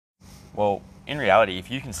Well, in reality,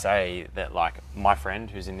 if you can say that, like, my friend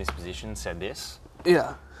who's in this position said this,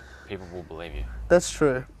 Yeah, people will believe you. that's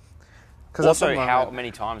true. Also, how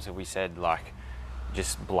many times have we said, like,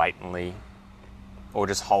 just blatantly or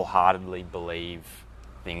just wholeheartedly believe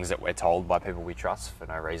things that we're told by people we trust for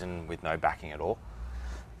no reason with no backing at all?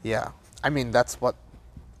 Yeah, I mean, that's what...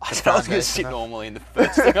 I said I was going to sit normally, and the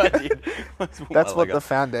first thing I did was That's what the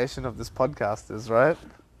foundation of this podcast is, right?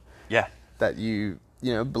 Yeah. That you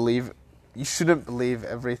believe... You shouldn't believe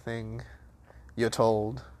everything you're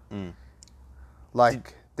told.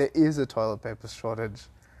 Like, there is a toilet paper shortage.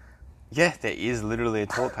 Yeah, there is literally a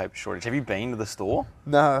toilet paper shortage. Have you been to the store?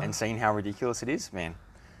 No. And seen how ridiculous it is? Man,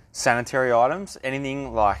 sanitary items,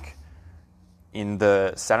 anything like in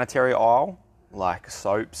the sanitary aisle, like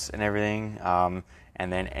soaps and everything,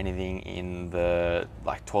 and then anything in the,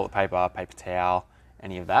 like, toilet paper, paper towel,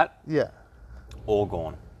 any of that, Yeah. all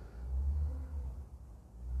gone.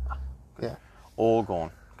 Yeah. All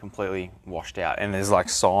gone. Completely washed out. And there's, like,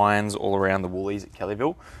 signs all around the Woolies at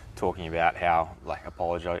Kellyville talking about how, like,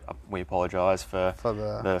 we apologise for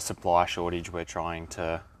the supply shortage. We're trying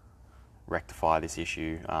to rectify this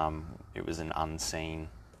issue. It was an unforeseen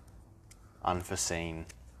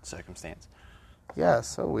circumstance. Yeah,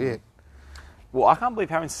 so weird. Well, I can't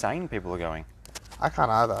believe how insane people are going. I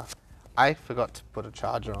can't either. I forgot to put a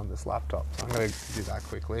charger on this laptop, so I'm going to do that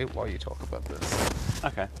quickly while you talk about this.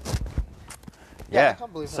 Okay. Yeah, Yeah. I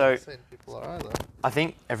can't believe how So insane people are either. I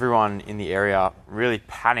think everyone in the area really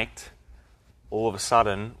panicked all of a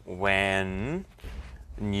sudden when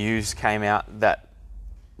news came out that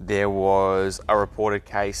there was a reported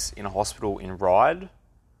case in a hospital in Ryde.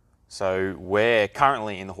 So we're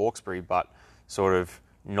currently in the Hawkesbury, but sort of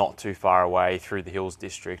not too far away through the Hills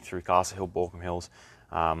district, through Castle Hill, Borkham Hills,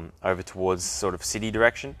 over towards sort of city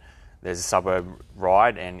direction. There's a suburb,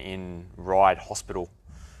 Ryde, and in Ryde Hospital,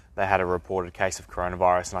 they had a reported case of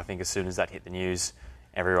coronavirus, and I think as soon as that hit the news,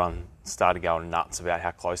 everyone started going nuts about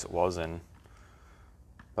how close it was, and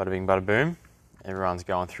bada bing, bada boom, everyone's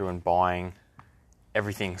going through and buying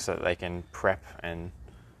everything so that they can prep and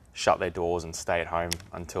shut their doors and stay at home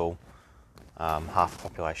until half the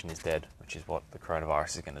population is dead, which is what the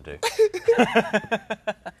coronavirus is going to do.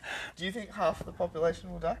 Do you think half the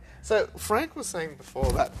population will die? So Frank was saying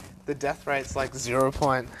before that the death rate's like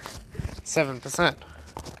 0.7%.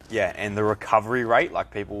 Yeah, and the recovery rate,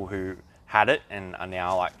 like people who had it and are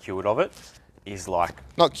now, like, cured of it, is like...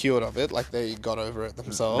 Not cured of it, like they got over it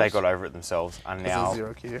themselves. They got over it themselves, and now...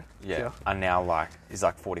 Zero cure. Yeah, and now, like, is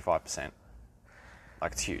like 45%.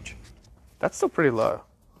 Like, it's huge. That's still pretty low.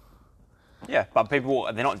 Yeah, but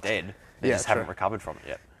people, they're not dead. They just haven't recovered from it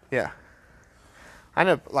yet. Yeah. I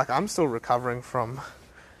know, like, I'm still recovering from,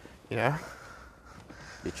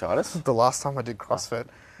 Bitchitis? the last time I did CrossFit.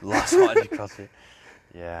 Last time I did CrossFit.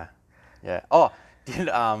 Yeah. Yeah. Oh, did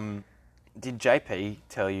JP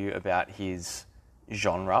tell you about his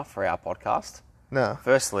genre for our podcast? No.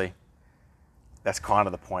 Firstly, that's kind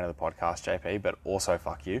of the point of the podcast, JP, but also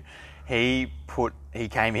fuck you. He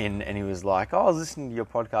came in and he was like, I was listening to your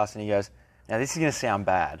podcast, and he goes, now this is going to sound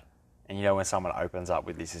bad. And you know when someone opens up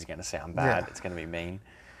with this is going to sound bad, it's going to be mean.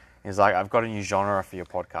 He's like, I've got a new genre for your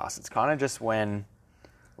podcast. It's kind of just when,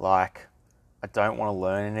 like, I don't want to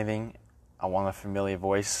learn anything. I want a familiar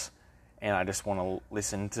voice, and I just want to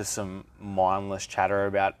listen to some mindless chatter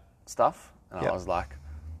about stuff. And I was like,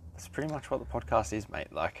 that's pretty much what the podcast is,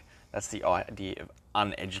 mate. Like, that's the idea of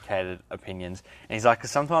uneducated opinions. And he's like, because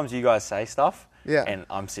sometimes you guys say stuff, and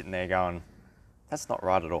I'm sitting there going, that's not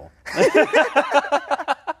right at all.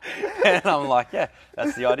 And I'm like, yeah,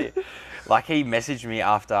 that's the idea. Like, he messaged me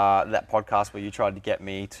after that podcast where you tried to get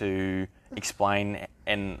me to explain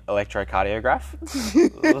an electrocardiograph,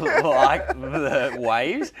 like the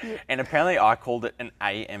waves, and apparently I called it an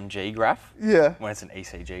AMG graph, when it's an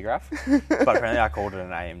ECG graph, but apparently I called it an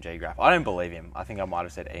AMG graph. I don't believe him. I think I might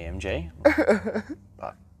have said EMG,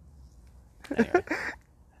 but anyway.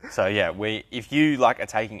 So yeah, if you, like, are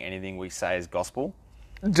taking anything we say as gospel,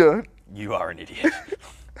 Don't. You are an idiot.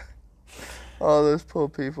 Oh, those poor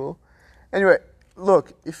people. Anyway,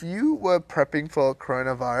 look, if you were prepping for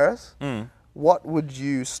coronavirus, what would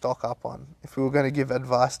you stock up on if we were going to give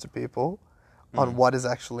advice to people on what is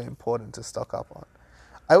actually important to stock up on?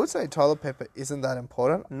 I would say toilet paper isn't that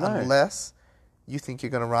important unless you think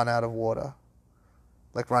you're going to run out of water,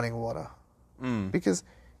 like running water. Because,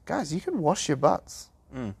 guys, you can wash your butts.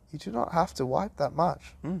 You do not have to wipe that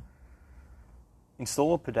much.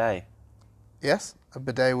 Install a bidet. Yes, a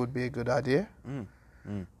bidet would be a good idea.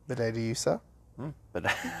 Bidet to you, sir?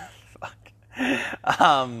 Bidet. Fuck.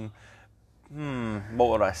 What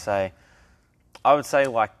would I say? I would say,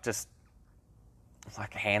 like, just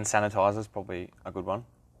like hand sanitizer is probably a good one.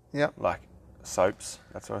 Yep. Like soaps,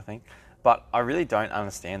 that sort of thing. But I really don't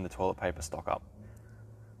understand the toilet paper stock up.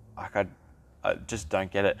 Like I just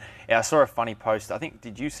don't get it. Yeah, I saw a funny post. I think,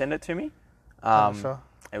 did you send it to me? Sure.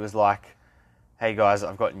 It was like, hey guys,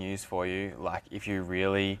 I've got news for you. Like, if you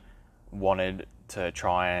really wanted to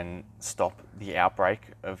try and stop the outbreak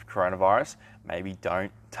of coronavirus, maybe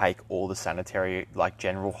don't take all the sanitary, like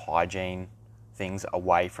general hygiene things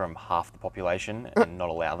away from half the population and not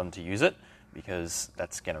allow them to use it, because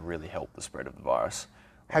that's going to really help the spread of the virus.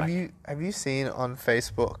 Have you seen on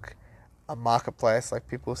Facebook a marketplace, like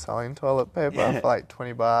people selling toilet paper for like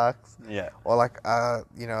 $20? Yeah. Or like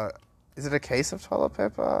is it a case of toilet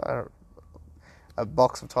paper? Or a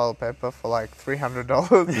box of toilet paper for like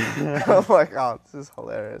 $300. I'm like, oh, this is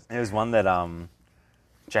hilarious. There was one that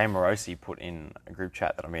Jay Morosi put in a group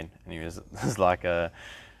chat that I'm in, and it was like a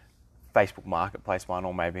Facebook Marketplace one,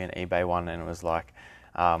 or maybe an eBay one, and it was like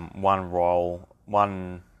one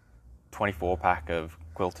 24-pack of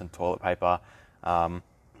Quilton toilet paper,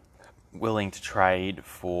 willing to trade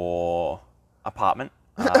for apartment,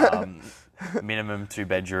 minimum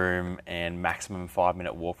 2-bedroom and maximum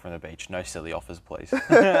 5-minute walk from the beach. No silly offers, please.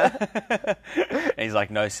 And he's like,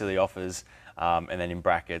 no silly offers, and then in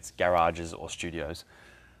brackets, garages or studios.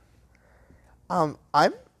 I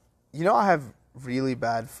have really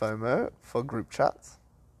bad FOMO for group chats.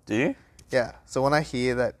 Do you? Yeah. So when I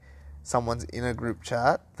hear that someone's in a group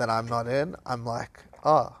chat that I'm not in, I'm like,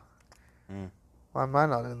 oh, why am I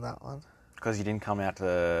not in that one? Because you didn't come out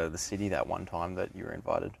to the city that one time that you were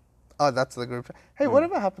invited. Oh, that's the group chat. Hey,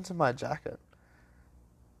 whatever happened to my jacket?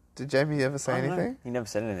 Did Jamie ever say anything? He never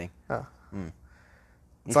said anything. Oh.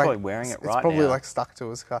 He's probably wearing it right now. It's probably like stuck to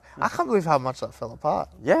his car. I can't believe how much that fell apart.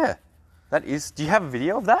 Yeah. That is... Do you have a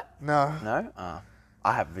video of that? No. No?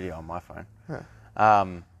 I have a video on my phone. Huh.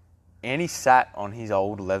 Andy sat on his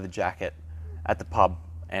old leather jacket at the pub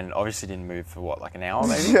and obviously didn't move for what, like an hour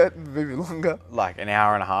maybe? Yeah, maybe longer. Like an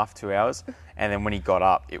hour and a half, 2 hours. And then when he got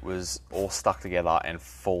up, it was all stuck together and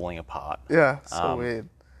falling apart. Yeah, so weird.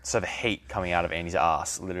 So the heat coming out of Andy's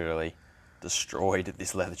ass literally destroyed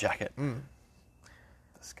this leather jacket.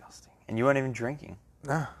 Disgusting. And you weren't even drinking.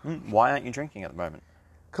 No. Why aren't you drinking at the moment?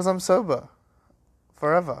 Because I'm sober.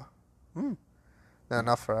 Forever. No,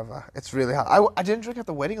 not forever. It's really hard. I didn't drink at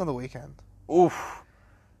the wedding on the weekend. Oof.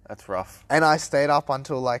 That's rough. And I stayed up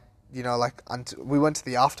until until we went to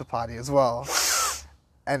the after party as well.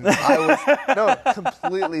 And I was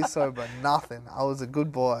completely sober, nothing. I was a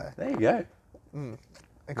good boy. There you go. And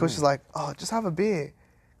Kush like, oh, just have a beer.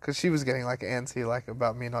 Because she was getting like antsy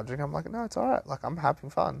about me not drinking. I'm like, no, it's all right. Like, I'm having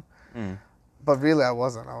fun. But really, I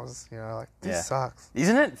wasn't. I was, this sucks.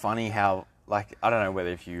 Isn't it funny how, I don't know whether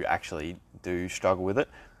if you actually do struggle with it,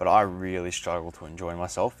 but I really struggle to enjoy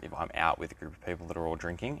myself if I'm out with a group of people that are all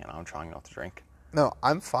drinking and I'm trying not to drink. No,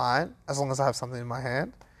 I'm fine as long as I have something in my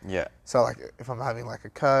hand. Yeah. So, if I'm having, a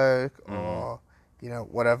Coke or,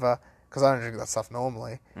 whatever, because I don't drink that stuff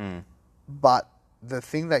normally. But the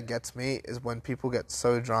thing that gets me is when people get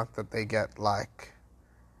so drunk that they get,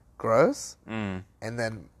 gross. And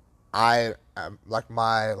then I am,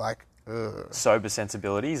 sober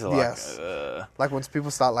sensibilities are yes. When people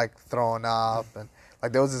start, throwing up. And,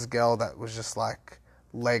 there was this girl that was just,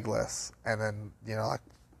 legless and then,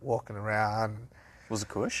 walking around. Was it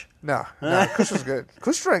Kush? No, Kush was good.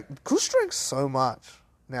 Kush drank so much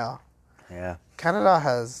now. Yeah. Canada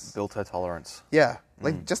has... built her tolerance. Yeah.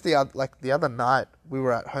 Just the other night, we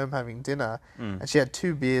were at home having dinner, and she had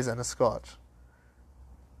 2 beers and a scotch.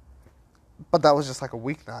 But that was just a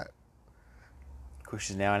weeknight. Kush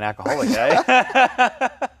is now an alcoholic, eh?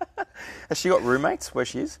 Has she got roommates where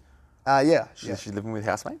she is? Yeah. She's living with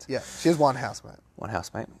housemates? Yeah. She has one housemate. One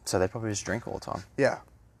housemate. So they probably just drink all the time. Yeah.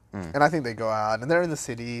 And I think they go out, and they're in the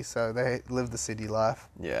city, so they live the city life.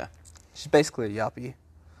 Yeah. She's basically a yuppie.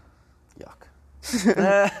 Yuck.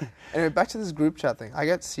 Anyway, back to this group chat thing. I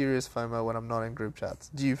get serious FOMO when I'm not in group chats.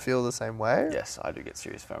 Do you feel the same way? Yes, I do get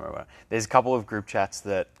serious FOMO. There's a couple of group chats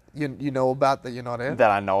that... You know about that you're not in?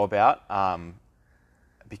 That I know about,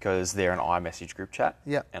 because they're an iMessage group chat.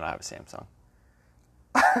 Yeah. And I have a Samsung.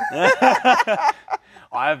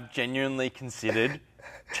 I've genuinely considered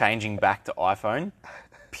changing back to iPhone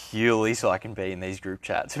purely so I can be in these group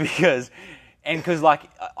chats because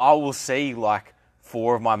I will see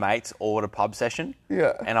 4 of my mates all at a pub session.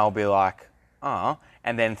 Yeah. And I'll be like, oh.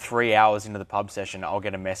 And then 3 hours into the pub session, I'll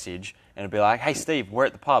get a message and it'll be like, hey, Steve, we're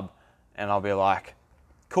at the pub. And I'll be like,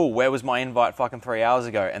 cool, where was my invite fucking 3 hours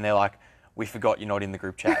ago? And they're like, we forgot you're not in the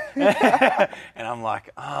group chat. And I'm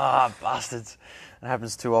like, bastards. That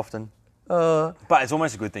happens too often. But it's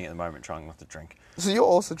almost a good thing at the moment, trying not to drink. So you're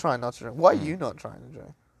also trying not to drink. Why are you not trying to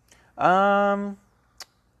drink?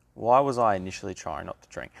 Why was I initially trying not to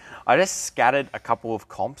drink? I just scattered a couple of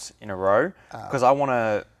comps in a row because I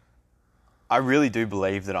really do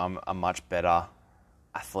believe that I'm a much better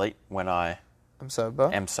athlete when I I'm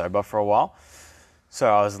sober. am sober for a while.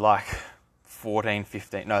 So I was like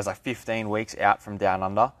 15 weeks out from Down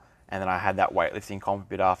Under. And then I had that weightlifting comp a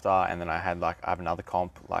bit after. And then I have another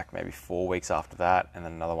comp like maybe 4 weeks after that. And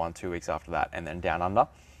then another one 2 weeks after that. And then Down Under.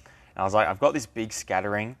 And I was like, I've got this big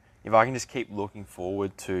scattering. If I can just keep looking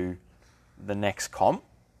forward to the next comp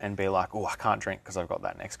and be like, oh, I can't drink because I've got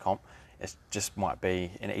that next comp. It just might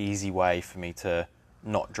be an easy way for me to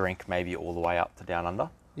not drink maybe all the way up to Down Under.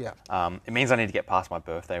 Yeah. It means I need to get past my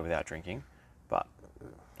birthday without drinking,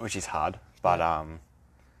 which is hard. But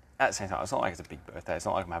at the same time, it's not like it's a big birthday. It's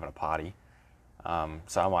not like I'm having a party.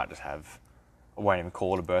 So I might just I won't even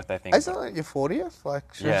call it a birthday thing. Isn't it your 40th?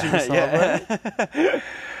 Like, shouldn't you be celebrating?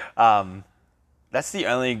 That's the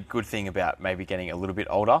only good thing about maybe getting a little bit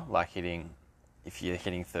older, like if you're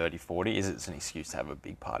hitting 30, 40, is it's an excuse to have a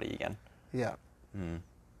big party again. Yeah.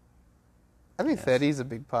 I think 30 is a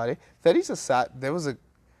big party. 30's a sad...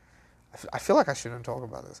 I feel like I shouldn't talk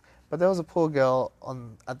about this, but there was a poor girl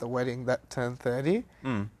at the wedding that turned 30,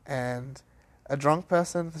 and a drunk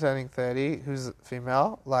person turning 30 who's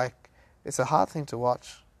female, like, it's a hard thing to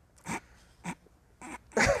watch.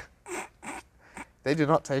 They do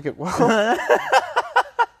not take it well.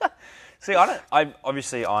 See,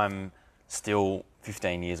 I'm still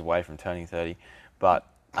 15 years away from turning 30, but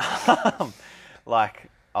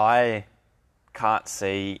like I can't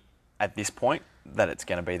see at this point that it's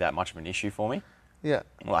going to be that much of an issue for me. Yeah.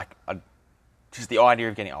 Like, just the idea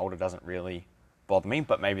of getting older doesn't really bother me,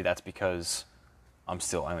 but maybe that's because I'm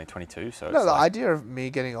still only 22. So no, the idea of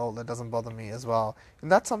me getting older doesn't bother me as well,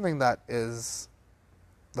 and that's something that is,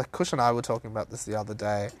 like Kush and I were talking about this the other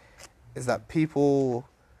day, is that people,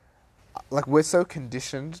 like, we're so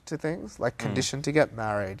conditioned to things, like conditioned to get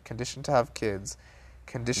married, conditioned to have kids,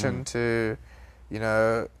 conditioned to,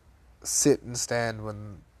 sit and stand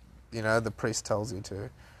when, the priest tells you to,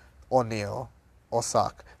 or kneel, or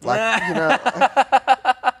suck. Like,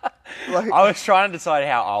 like, I was trying to decide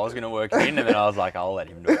how I was going to work it in, and then I was like, I'll let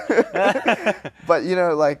him do it. But,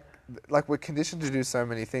 like we're conditioned to do so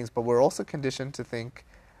many things, but we're also conditioned to think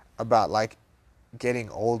about, like, getting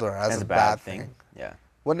older as a bad thing. Yeah.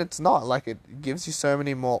 When it's not. Like, it gives you so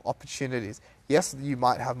many more opportunities. Yes, you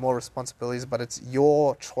might have more responsibilities, but it's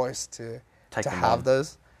your choice to have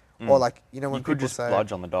those. Or, like, when you could people just say...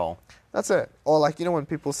 bludge on the doll. That's it. Or, like, when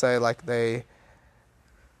people say, like, they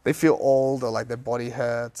feel old or, like, their body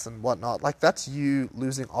hurts and whatnot. Like, that's you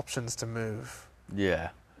losing options to move. Yeah.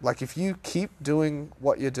 Like, if you keep doing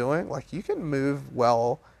what you're doing, like, you can move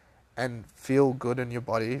well and feel good in your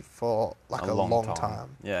body for, like, a long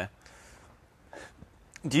time. Yeah.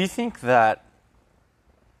 Do you think that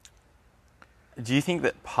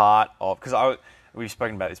part of... Because we've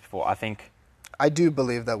spoken about this before. I do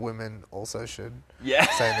believe that women also should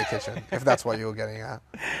stay in the kitchen, if that's what you were getting at.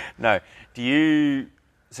 No.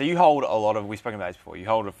 So you hold a lot of... We've spoken about this before. You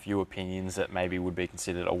hold a few opinions that maybe would be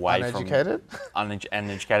considered away uneducated?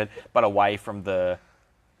 Uneducated, but away from the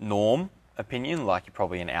norm opinion. Like, you're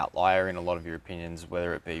probably an outlier in a lot of your opinions,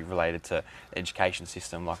 whether it be related to the education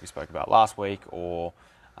system, like we spoke about last week, or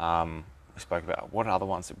we spoke about... What other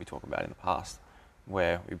ones did we talk about in the past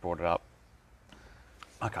where we brought it up?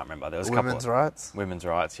 I can't remember. There was a couple Women's rights? Women's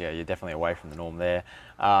rights, yeah. You're definitely away from the norm there.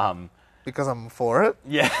 Because I'm for it?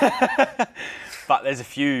 Yeah. But there's a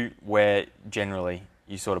few where generally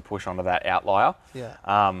you sort of push onto that outlier. Yeah.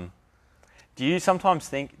 Do you sometimes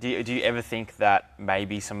think... Do you ever think that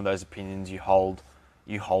maybe some of those opinions you hold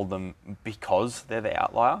them because they're the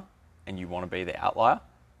outlier and you want to be the outlier?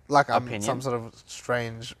 Like I'm some sort of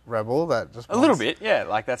strange rebel that just... A little bit, yeah.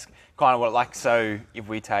 Like, that's kind of what... Like, so if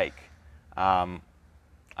we take...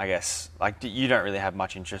 I guess, like, you don't really have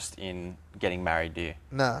much interest in getting married, do you?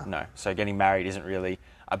 No. No. So getting married isn't really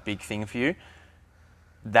a big thing for you.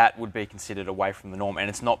 That would be considered away from the norm. And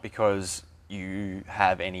it's not because you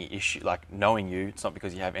have any issue, like, knowing you, it's not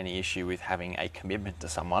because you have any issue with having a commitment to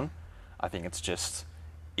someone. I think it's just,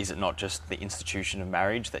 is it not just the institution of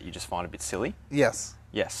marriage that you just find a bit silly? Yes.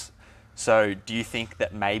 Yes. So do you think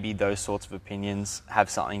that maybe those sorts of opinions have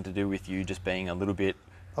something to do with you just being a little bit...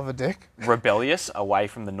 of a dick? Rebellious away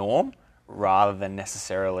from the norm rather than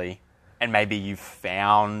necessarily... And maybe you've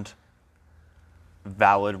found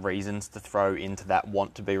valid reasons to throw into that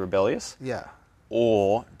want to be rebellious? Yeah.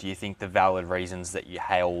 Or do you think the valid reasons that you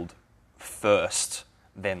held first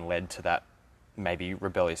then led to that maybe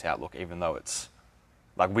rebellious outlook, even though it's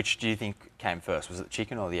Like, which do you think came first? Was it the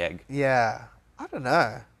chicken or the egg? Yeah, I don't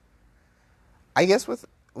know. I guess with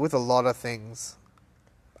a lot of things,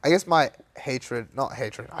 I guess my hatred, not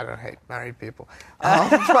hatred, I don't hate married people.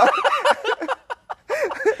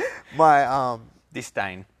 My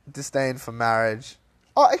Disdain. disdain for marriage.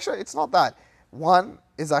 Oh, actually, it's not that. One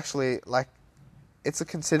is actually like, it's a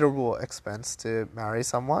considerable expense to marry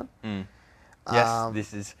someone. Yes,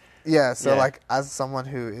 this is... Yeah, so Yeah. like, as someone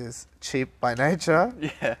who is cheap by nature,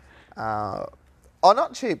 Yeah. or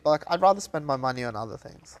not cheap, but like, I'd rather spend my money on other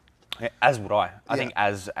things. Yeah, as would I. I Yeah. think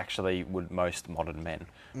as actually would most modern men.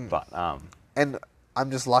 But, And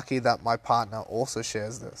I'm just lucky that my partner also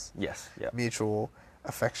shares this yes, yeah. mutual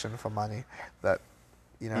affection for money. That,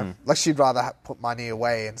 like, she'd rather put money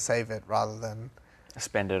away and save it rather than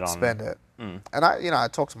Spend it on... spend it. And I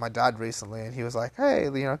talked to my dad recently, and he was like, "Hey,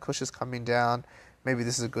 Kush is coming down. Maybe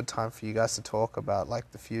this is a good time for you guys to talk about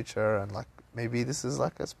like the future, and like maybe this is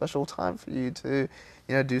like a special time for you to,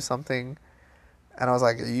 do something." And I was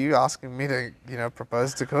like, "Are you asking me to,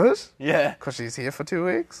 propose to Kush? Yeah. Because she's here for 2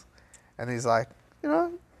 weeks?" And he's like,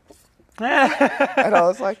 And I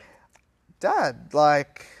was like, "Dad,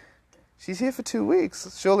 like, she's here for 2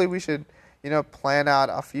 weeks. Surely we should, plan out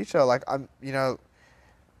our future. Like,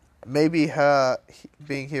 maybe her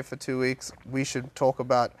being here for 2 weeks, we should talk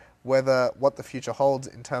about what the future holds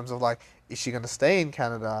in terms of like, is she going to stay in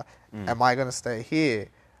Canada? Am I going to stay here?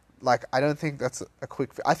 Like, I don't think that's a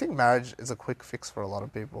quick I think marriage is a quick fix for a lot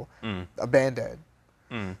of people. A Band-Aid.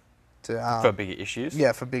 For bigger issues?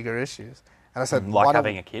 Yeah, for bigger issues. And I said, Like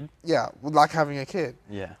having a kid? Yeah, like having a kid.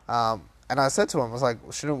 Yeah. And I said to him, I was like,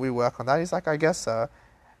 shouldn't we work on that? He's like, I guess so.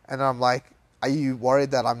 And I'm like, are you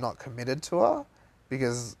worried that I'm not committed to her?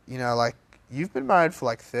 Because, like, you've been married for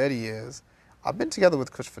like 30 years. I've been together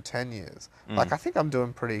with Kush for 10 years. Like, I think I'm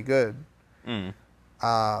doing pretty good. We're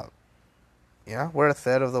a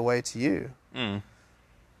third of the way to you. And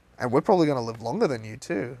we're probably going to live longer than you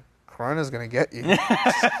too. Corona's going to get you.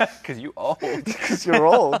 Because you're old. Because you're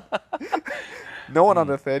old. No one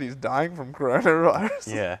under 30 is dying from coronavirus.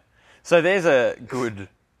 Yeah. So there's a good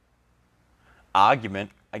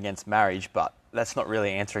argument against marriage, but that's not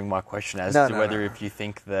really answering my question as to whether if you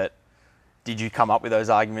think that... Did you come up with those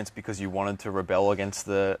arguments because you wanted to rebel against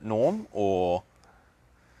the norm, or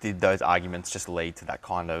did those arguments just lead to that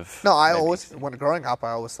kind of... No, when growing up, I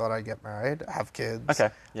always thought I'd get married, have kids. Okay,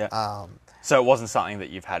 yeah. So it wasn't something that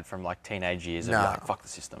you've had from like teenage years of like, fuck the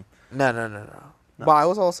system. No. But I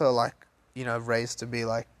was also like, raised to be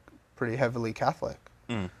like pretty heavily Catholic.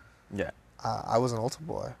 Yeah. I was an altar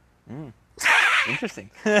boy. Interesting.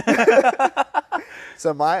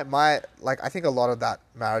 So my like, I think a lot of that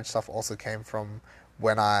marriage stuff also came from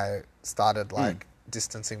when I started like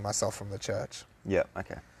distancing myself from the church. Yeah,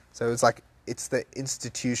 okay. So it's like, it's the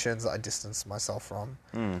institutions I distanced myself from.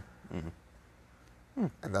 And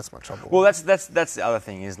that's my trouble. Well, that's the other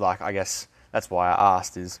thing is like, I guess that's why I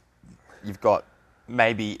asked is you've got,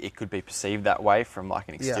 maybe it could be perceived that way from like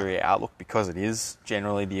an exterior outlook because it is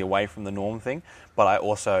generally the away from the norm thing. But I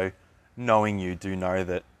also, knowing you, do know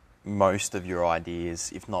that most of your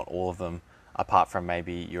ideas, if not all of them, apart from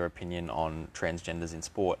maybe your opinion on transgenders in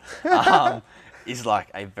sport, is like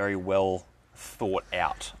a very well thought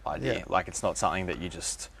out idea. Yeah. Like, it's not something that you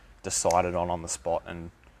just decided on the spot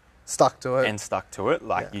and stuck to it.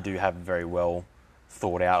 Like, you do have very well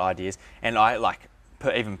thought out ideas. And I like,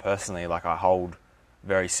 even personally, like, I hold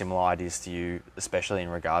very similar ideas to you, especially in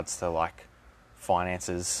regards to like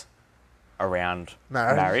finances around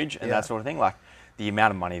marriage and that sort of thing. Like, the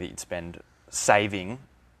amount of money that you'd spend saving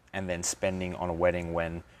and then spending on a wedding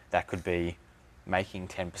when that could be making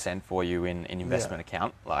 10% for you in an investment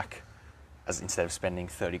account, like, as instead of spending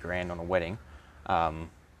 30 grand on a wedding,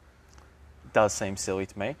 does seem silly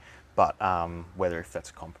to me. But whether if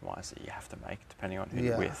that's a compromise that you have to make depending on who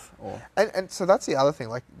you're with. Or... And so that's the other thing,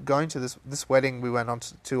 like, going to this wedding we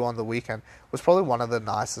went to on the weekend was probably one of the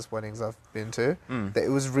nicest weddings I've been to.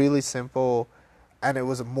 It was really simple, and it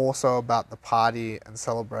was more so about the party and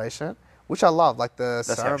celebration, which I love. Like, the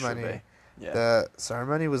ceremony. The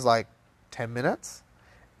ceremony was like 10 minutes.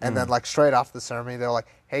 And then like straight after the ceremony, they were like,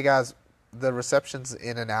 hey guys, the reception's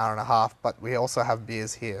in an hour and a half, but we also have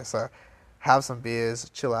beers here. So have some beers,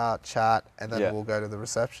 chill out, chat, and then we'll go to the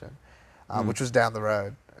reception, which was down the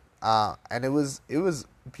road. And it was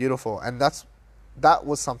beautiful. And that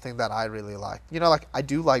was something that I really liked. Like, I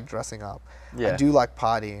do like dressing up. I do like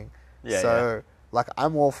partying. Like,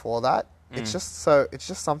 I'm all for that. It's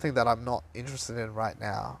just something that I'm not interested in right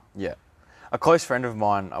now. Yeah. A close friend of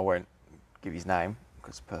mine, I won't give his name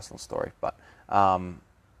because it's a personal story, but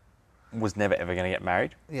was never ever going to get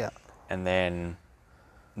married. Yeah. And then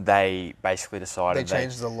they basically They decided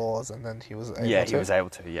changed the laws, and then he was able yeah, to. he was able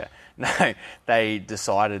to, yeah. No, they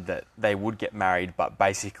decided that they would get married, but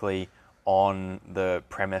basically on the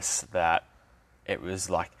premise that it was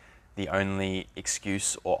like the only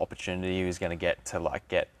excuse or opportunity he was going to get to like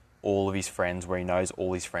get all of his friends, where he knows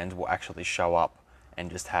all his friends will actually show up and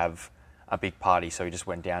just have a big party. So he just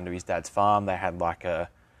went down to his dad's farm. They had like a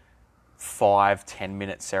 5-10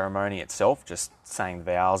 minute ceremony itself, just saying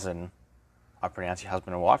vows and I pronounce you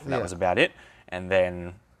husband and wife, and that was about it. And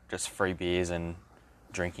then just free beers and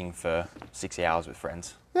drinking for 6 hours with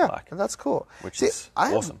friends. Yeah, like, and that's cool. Which is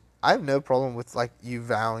awesome. I have no problem with like you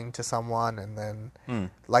vowing to someone and then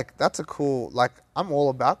like that's a cool, like I'm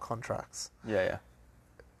all about contracts. Yeah.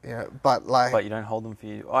 Yeah, but like, But you don't hold them for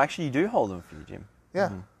you. Oh, actually, you do hold them for you, Jim.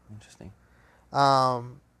 Yeah. Interesting.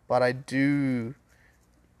 But I do.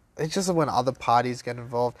 It's just that when other parties get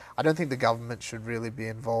involved, I don't think the government should really be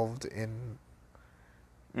involved in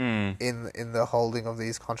the holding of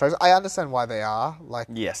these contracts. I understand why they are. Like,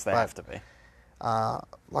 yes, they have to be.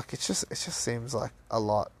 Like it just seems like a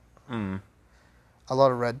lot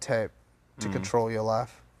of red tape to control your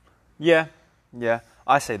life. Yeah,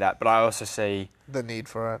 I see that, but I also see The need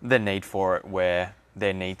for it. the need for it where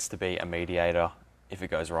there needs to be a mediator if it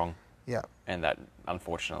goes wrong. Yeah. And that,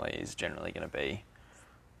 unfortunately, is generally going to be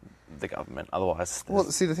the government. Otherwise... Well,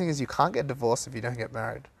 see, the thing is you can't get divorced if you don't get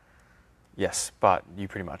married. Yes, but you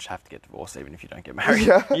pretty much have to get divorced even if you don't get married.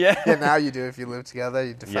 Yeah, now you do if you live together,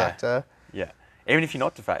 you de facto. Yeah. Even if you're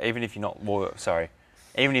not even if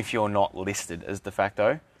you're not listed as de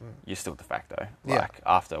facto, you're still de facto. Like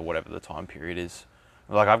after whatever the time period is.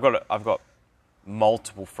 Like I've got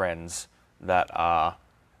multiple friends that are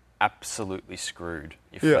absolutely screwed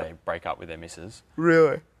if they break up with their missus.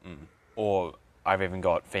 Really? Or I've even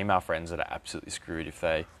got female friends that are absolutely screwed if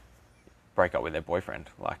they break up with their boyfriend.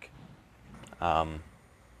 Like,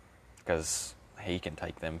 because he can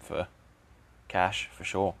take them for cash for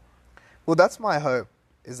sure. Well, that's my hope,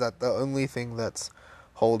 is that the only thing that's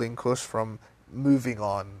holding Kush from moving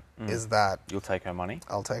on is that... You'll take her money?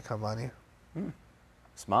 I'll take her money.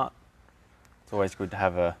 Smart. It's always good to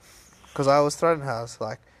have a... Because I was threatening her, I was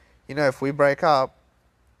like, you know, if we break up,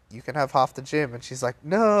 you can have half the gym. And she's like,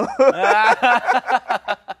 no.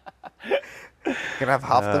 You can have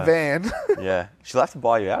half the van. Yeah. She'll have to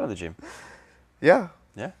buy you out of the gym. Yeah.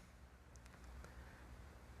 Yeah.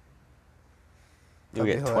 You'll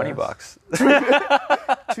That'd get be $20.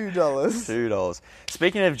 $2. $2.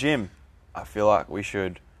 Speaking of gym, I feel like we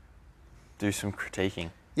should do some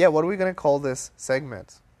critiquing. Yeah, what are we going to call this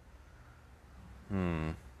segment?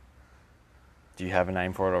 Do you have a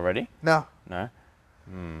name for it already? No. No?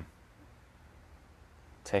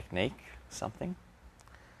 Technique? Something?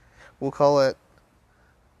 We'll call it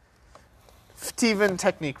Steven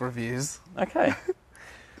Technique Reviews. Okay.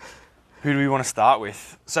 Who do we want to start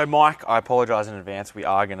with? So, Mike, I apologise in advance. We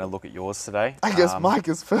are going to look at yours today. I guess Mike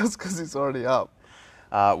is first because he's already up.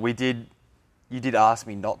 You did ask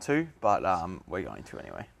me not to, but we're going to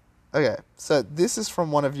anyway. Okay, so this is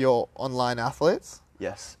from one of your online athletes.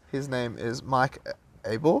 Yes. His name is Mike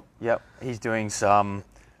Abel. Yep. He's doing some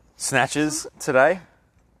snatches today.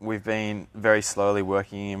 We've been very slowly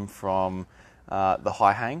working him from the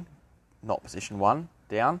high hang, not position 1,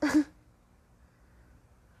 down.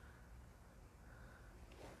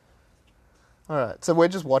 All right, so we're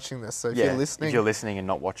just watching this. So if you're listening and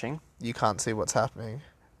not watching, you can't see what's happening.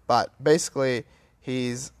 But basically,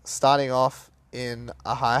 he's starting off in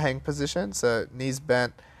a high hang position, so knees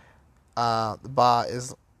bent. The bar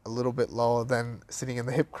is a little bit lower than sitting in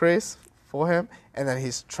the hip crease for him, and then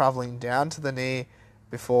he's traveling down to the knee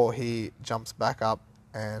before he jumps back up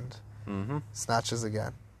and snatches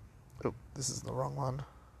again. Oop, this is the wrong one.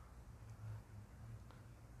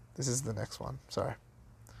 This is the next one. Sorry.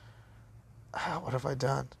 What have I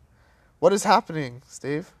done? What is happening,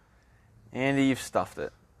 Steve? Andy, you've stuffed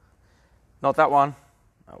it. Not that one.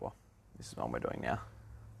 Oh, well. This is the one we're doing now.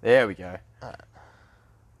 There we go.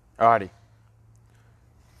 Alrighty.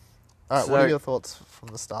 Alright, what are your thoughts from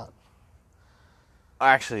the start? I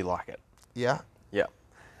actually like it. Yeah? Yeah.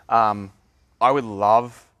 I would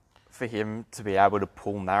love for him to be able to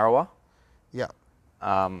pull narrower. Yeah.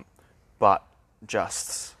 But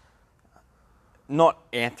just...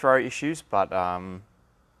 not anthro issues, but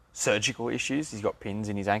surgical issues. He's got pins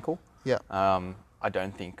in his ankle. Yeah. I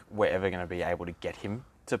don't think we're ever going to be able to get him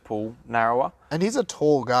to pull narrower. And he's a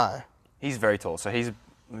tall guy. He's very tall. So he'd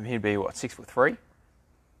be, 6'3",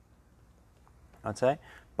 I'd say.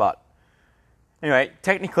 But anyway,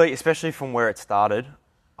 technically, especially from where it started,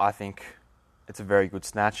 I think it's a very good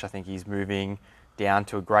snatch. I think he's moving down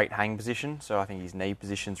to a great hang position. So I think his knee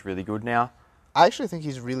position's really good now. I actually think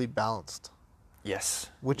he's really balanced, Yes.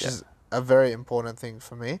 which is a very important thing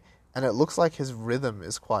for me. And it looks like his rhythm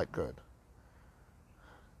is quite good.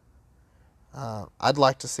 I'd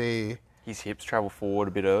like to see his hips travel forward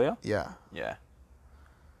a bit earlier. Yeah. Yeah.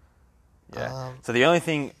 Yeah. So the only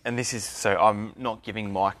thing, and this is, so I'm not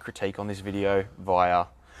giving my critique on this video via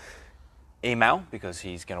email because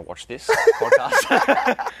he's going to watch this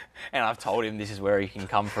podcast. And I've told him this is where he can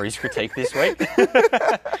come for his critique this week.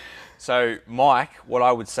 So, Mike, what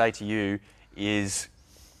I would say to you is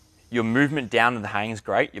your movement down to the hang is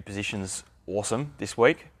great. Your position's awesome this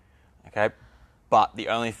week. Okay. But the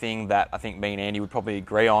only thing that I think me and Andy would probably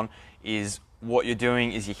agree on is what you're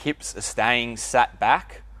doing is your hips are staying sat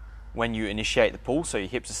back when you initiate the pull. So your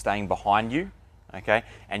hips are staying behind you. Okay,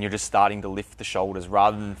 and you're just starting to lift the shoulders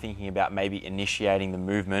rather than thinking about maybe initiating the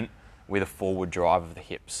movement with a forward drive of the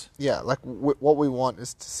hips. Yeah, like what we want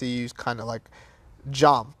is to see you kind of like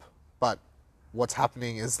jump, but what's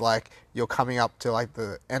happening is like you're coming up to like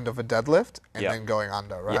the end of a deadlift and then going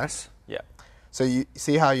under, right? Yes. Yeah. So you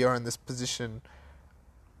see how you're in this position,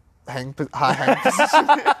 high hang position.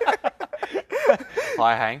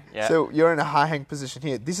 High hang. Yeah. So you're in a high hang position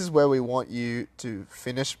here. This is where we want you to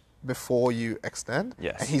finish before you extend.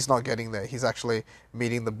 Yes. And he's not getting there. He's actually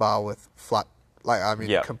meeting the bar with flat,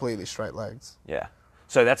 completely straight legs. Yeah.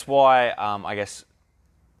 So that's why, I guess,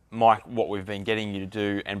 Mike, what we've been getting you to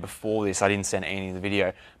do, and before this, I didn't send Andy the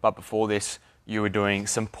video, but before this, you were doing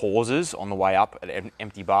some pauses on the way up at an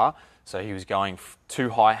empty bar. So he was going to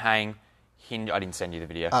high hang, hinge. I didn't send you the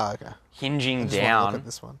video. Oh, okay. Hinging I just want to down. look at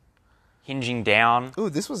this one. Hinging down.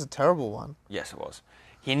 Ooh, this was a terrible one. Yes, it was.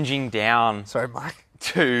 Hinging down. Sorry, Mike.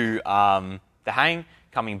 To the hang,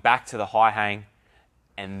 coming back to the high hang,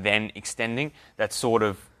 and then extending. That's sort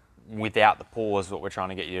of without the pause. What we're trying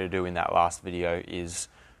to get you to do in that last video is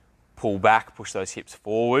pull back, push those hips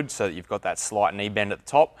forward so that you've got that slight knee bend at the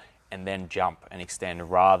top, and then jump and extend,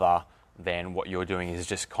 rather than what you're doing is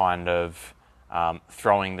just kind of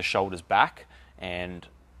throwing the shoulders back and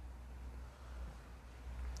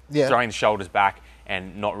throwing the shoulders back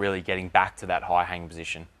and not really getting back to that high hang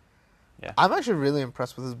position. Yeah. I'm actually really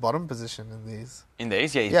impressed with his bottom position in these. In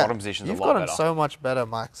these, yeah, his bottom position's a lot better. You've gotten so much better,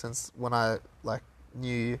 Mike, since when I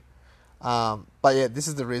knew you. But yeah, this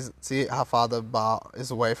is the reason. See how far the bar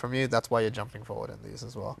is away from you? That's why you're jumping forward in these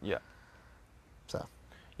as well. Yeah. So.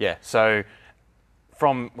 Yeah. So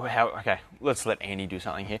okay, let's let Andy do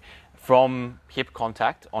something here. From hip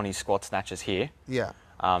contact on his squat snatches here. Yeah.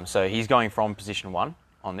 So he's going from position 1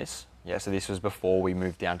 on this. Yeah. So this was before we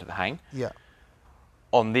moved down to the hang. Yeah.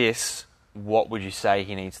 On this, what would you say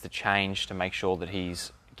he needs to change to make sure that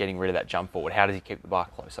he's getting rid of that jump forward? How does he keep the bar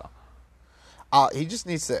closer? He just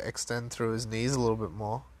needs to extend through his knees a little bit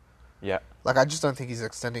more. Yeah. Like, I just don't think he's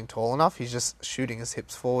extending tall enough. He's just shooting his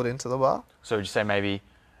hips forward into the bar. So would you say maybe,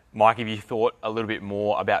 Mike, have you thought a little bit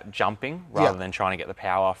more about jumping rather than trying to get the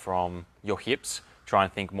power from your hips? Try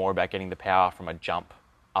and think more about getting the power from a jump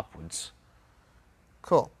upwards.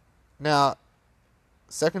 Cool. Now,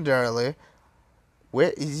 secondarily,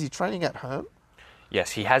 where is he training at home?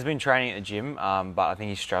 Yes, he has been training at the gym, but I think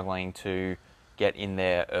he's struggling to get in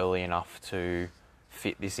there early enough to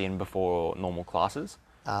fit this in before normal classes,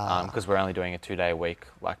 because we're only doing a 2-day-a-week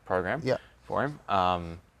program for him,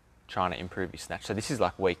 trying to improve his snatch. So this is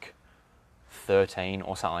week 13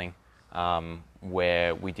 or something,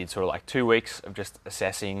 where we did sort of 2 weeks of just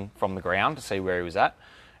assessing from the ground to see where he was at,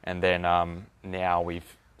 and then now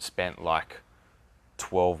we've spent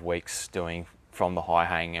 12 weeks doing from the high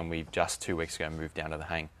hang, and we've just 2 weeks ago moved down to the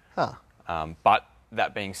hang. But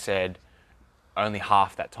that being said, only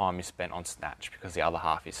half that time is spent on snatch because the other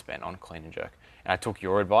half is spent on clean and jerk. And I took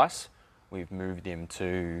your advice. We've moved him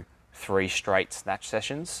to 3 straight snatch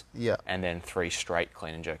sessions and then 3 straight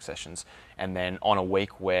clean and jerk sessions. And then on a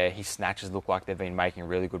week where his snatches look like they've been making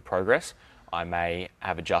really good progress, I may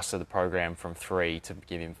have adjusted the program from 3 to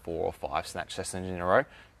give him 4 or 5 snatch sessions in a row,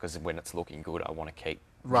 because when it's looking good, I want to keep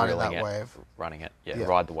running that wave. Running it. Yeah,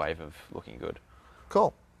 ride the wave of looking good.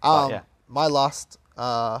 Cool. My last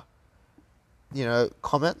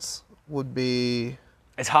comments would be...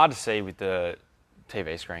 It's hard to see with the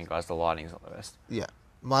TV screen, guys. The lighting's not the best. Yeah.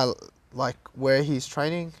 Where he's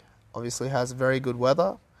training obviously has very good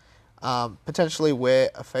weather. Potentially wear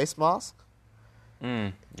a face mask.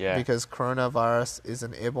 Because coronavirus is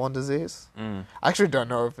an airborne disease. I actually don't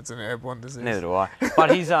know if it's an airborne disease. Neither do I.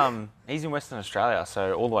 But he's in Western Australia,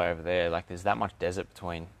 so all the way over there, there's that much desert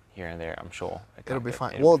between here and there, I'm sure. It'll be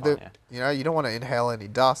fine. It'll be fine, you don't want to inhale any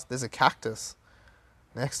dust. There's a cactus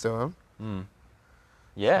next to him.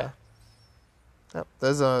 Yeah. Yep.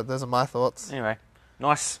 Those are my thoughts. Anyway,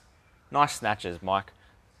 nice snatches, Mike.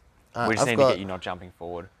 We just need to get you not jumping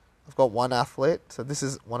forward. I've got one athlete. So this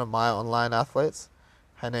is one of my online athletes.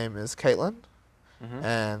 Her name is Caitlin.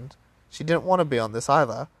 And she didn't want to be on this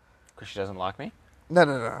either. Because she doesn't like me?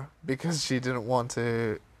 No. Because she didn't want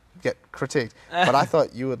to get critiqued. But I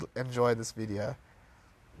thought you would enjoy this video.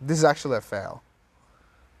 This is actually a fail.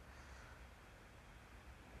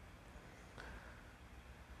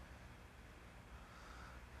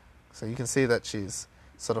 So you can see that she's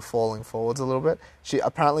sort of falling forwards a little bit.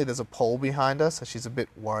 Apparently there's a pole behind her, so she's a bit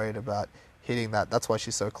worried about hitting that. That's why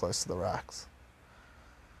she's so close to the racks.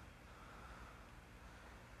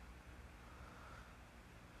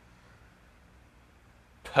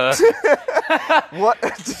 Perfect. What?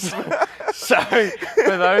 So,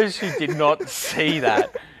 for those who did not see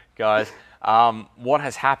that, guys, what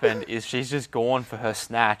has happened is she's just gone for her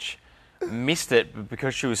snatch, missed it, but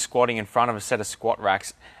because she was squatting in front of a set of squat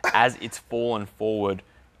racks, as it's fallen forward,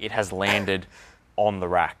 it has landed on the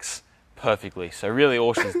racks perfectly. So really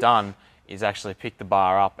all she's done is actually pick the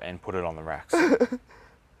bar up and put it on the racks.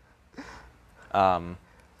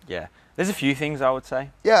 Yeah. There's a few things I would say.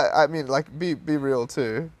 Yeah, I mean, like, be real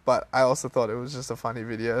too, but I also thought it was just a funny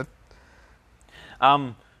video.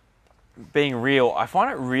 Being real, I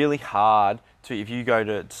find it really hard to, if you go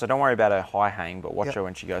to, so don't worry about her high hang, but watch her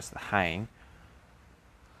when she goes to the hang.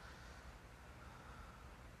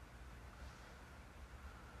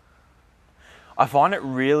 I find it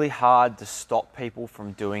really hard to stop people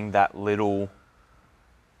from doing that little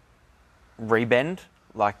rebend,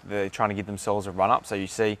 like they're trying to give themselves a run up. So you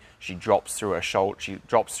see, she drops through her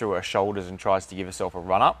shoulders and tries to give herself a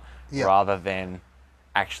run up, rather than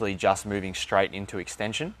actually just moving straight into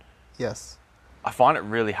extension. Yes. I find it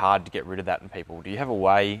really hard to get rid of that in people. Do you have a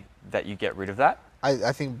way that you get rid of that?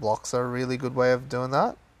 I think blocks are a really good way of doing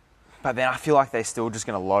that. But then I feel like they're still just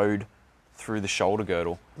going to load through the shoulder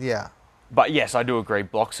girdle. Yeah. But yes, I do agree.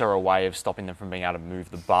 Blocks are a way of stopping them from being able to move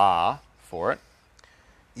the bar for it.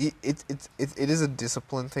 It is a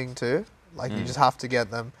discipline thing too. Like you just have to get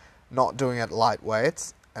them not doing it light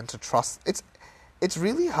weights and to trust. It's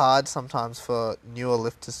really hard sometimes for newer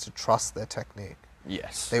lifters to trust their technique.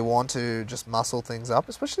 Yes. They want to just muscle things up,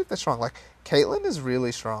 especially if they're strong. Like Caitlin is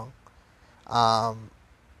really strong. And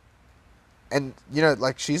you know,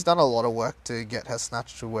 like she's done a lot of work to get her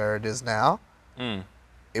snatch to where it is now.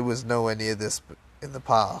 It was nowhere near this in the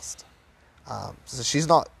past. So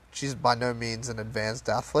she's by no means an advanced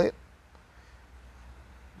athlete.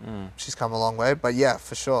 She's come a long way, but yeah,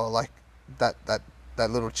 for sure. Like that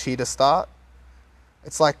little cheetah start.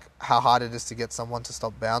 It's like how hard it is to get someone to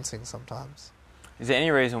stop bouncing sometimes. Is there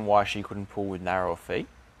any reason why she couldn't pull with narrower feet?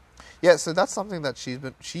 Yeah, so that's something that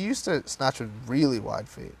she used to snatch with really wide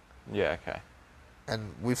feet. Yeah, okay.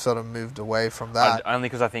 And we've sort of moved away from that. Only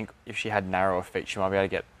because I think if she had narrower feet, she might be able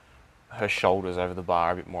to get her shoulders over the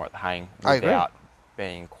bar a bit more at the hang without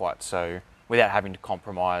being quite so, without having to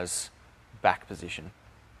compromise back position.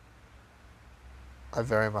 I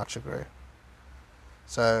very much agree.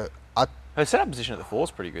 So Her setup position at the floor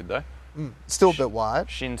is pretty good though. Still a bit wide.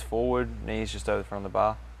 Shins forward, knees just over the front of the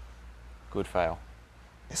bar. Good fail.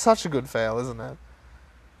 It's such a good fail, isn't it?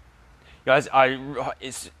 Guys,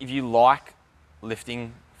 if you like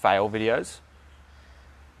lifting fail videos,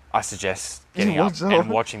 I suggest getting up and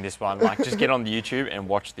watching this one. Like, just get on the YouTube and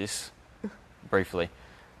watch this briefly.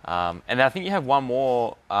 And I think you have one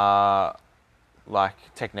more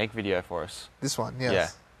like technique video for us. This one, yes.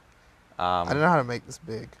 Yeah. I don't know how to make this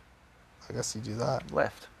big. I guess you do that.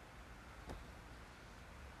 Left.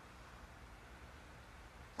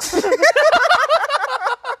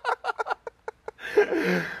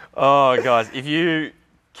 Oh, guys, if you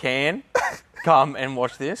can come and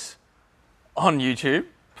watch this on YouTube,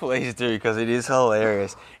 please do, because it is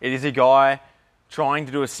hilarious. It is a guy trying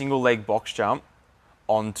to do a single leg box jump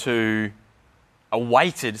onto a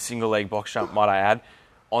weighted single leg box jump, might I add,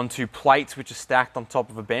 onto plates which are stacked on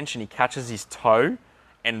top of a bench, and he catches his toe,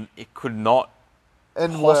 and it could not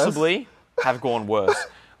possibly have gone worse.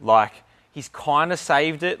 Like, he's kind of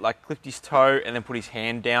saved it, like clipped his toe and then put his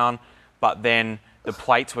hand down, but then the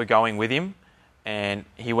plates were going with him, and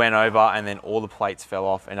he went over, and then all the plates fell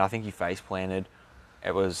off, and I think he face planted.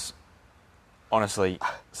 It was honestly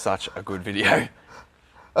such a good video.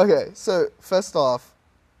 Okay, so first off,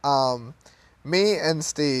 me and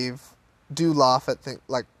Steve do laugh at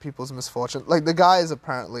like people's misfortune. Like, the guy is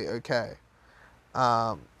apparently okay.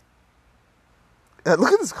 Look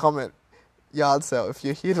at this comment. Yard sale. If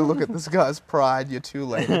you're here to look at this guy's pride, you're too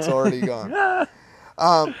late. It's already gone.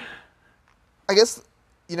 I guess,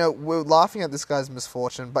 you know, we're laughing at this guy's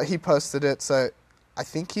misfortune, but he posted it, so I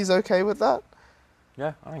think he's okay with that.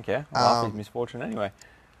 Yeah, I don't care. I laugh at his misfortune anyway.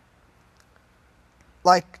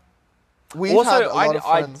 Like, We've Also, had a lot of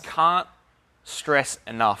I friends. can't stress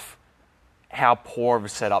enough how poor of a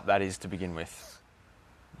setup that is to begin with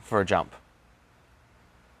for a jump.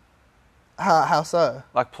 How so?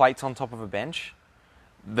 Like plates on top of a bench,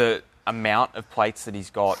 the amount of plates that he's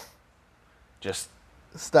got just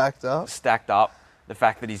Stacked up. stacked up, the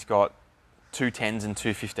fact that he's got 2 10s and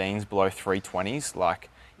 2 15s below 3 20s, like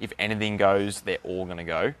if anything goes, they're all going to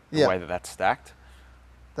go the Yeah. way that that's stacked.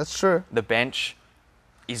 That's true. The bench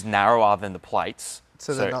is narrower than the plates.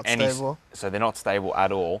 So they're not stable. So they're not stable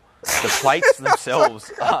at all. The plates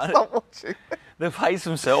themselves aren't, Stop watching. the plates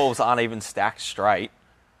themselves aren't even stacked straight.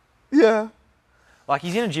 Yeah. Like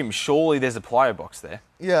he's in a gym, surely there's a plyo box there.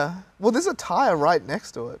 Yeah. Well, there's a tire right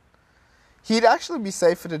next to it. He'd actually be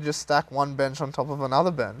safer to just stack one bench on top of another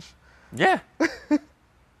bench. Yeah.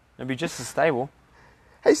 It'd be just as stable.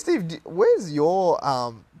 Hey, Steve, where's your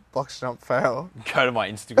box jump fail? Go to my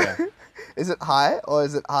Instagram. Is it high or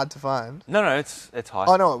is it hard to find? No, it's high.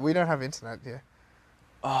 Oh, no, we don't have internet here.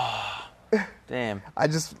 Damn. I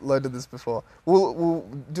just loaded this before. We'll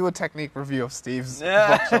do a technique review of Steve's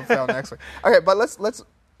box jump fail next week. Okay, but let's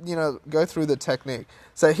go through the technique.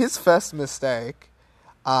 So his first mistake,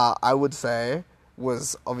 I would say,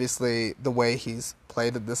 was obviously the way he's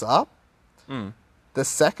plated this up. Mm. The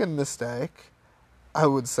second mistake, I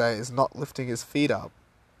would say, is not lifting his feet up.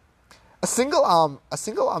 A single arm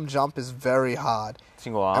jump is very hard.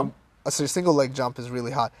 Single arm. So a single leg jump is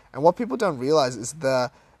really hard. And what people don't realize is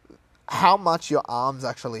how much your arms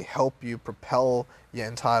actually help you propel your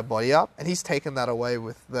entire body up. And he's taken that away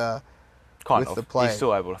with the the plate. He's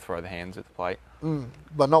still able to throw the hands at the plate.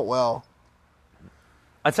 But not well.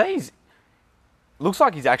 I'd say looks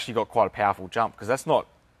like he's actually got quite a powerful jump because that's not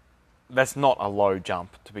a low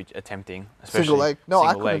jump to be attempting. Especially Single leg? No,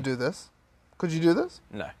 I single couldn't leg. do this. Could you do this?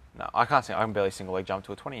 No, I can't. I can barely single leg jump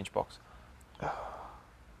to a 20-inch box.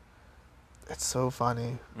 It's so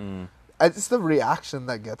funny. It's the reaction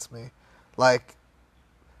that gets me. Like,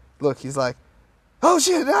 look, he's like, oh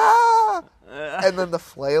shit, ah! And then the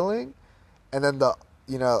flailing, and then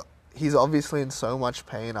he's obviously in so much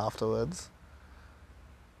pain afterwards.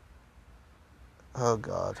 Oh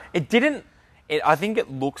God. I think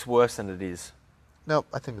it looks worse than it is. Nope,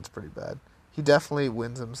 I think it's pretty bad. He definitely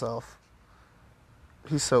wins himself.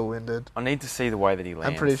 He's so winded. I need to see the way that he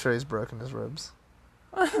lands. I'm pretty sure he's broken his ribs.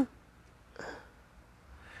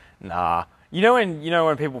 Nah. You know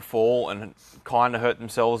when people fall and kind of hurt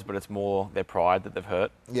themselves, but it's more their pride that they've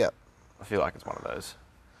hurt? Yep. I feel like it's one of those.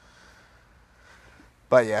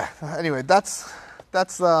 But yeah, anyway, that's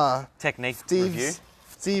Technique review.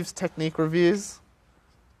 Steve's technique reviews.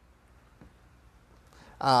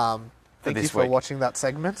 Thank you this for week. watching that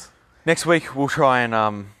segment. Next week we'll try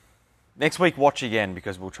and watch again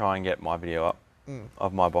because we'll try and get my video up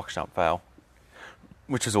of my box jump fail,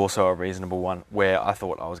 which is also a reasonable one where I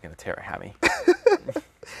thought I was going to tear a hammy.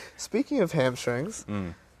 Speaking of hamstrings,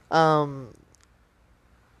 I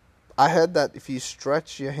heard that if you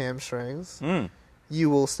stretch your hamstrings,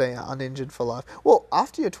 you will stay uninjured for life. Well,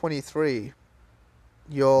 after you're 23,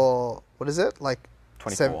 you're, what is it? Like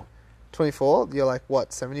 24. 24? You're like, what,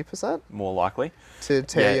 70%? More likely. To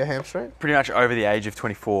tear your hamstring? Pretty much over the age of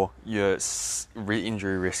 24, your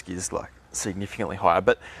injury risk is like significantly higher.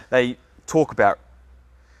 But they talk about,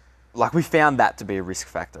 like we found that to be a risk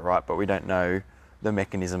factor, right? But we don't know the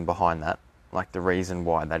mechanism behind that. Like the reason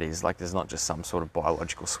why that is. Like there's not just some sort of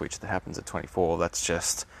biological switch that happens at 24. That's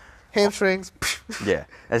just... Hamstrings. Yeah,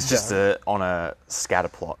 it's just on a scatter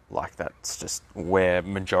plot. Like that's just where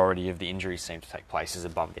majority of the injuries seem to take place is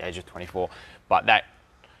above the age of 24. But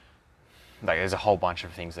there's a whole bunch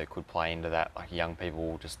of things that could play into that. Like young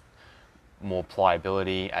people, just more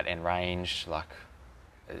pliability at end range. Like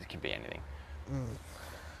it could be anything.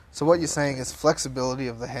 So what you're saying is flexibility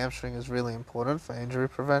of the hamstring is really important for injury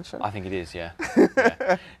prevention? I think it is, yeah.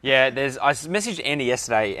 Yeah, I messaged Andy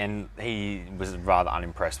yesterday and he was rather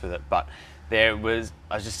unimpressed with it, but I was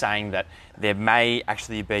just saying that there may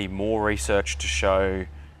actually be more research to show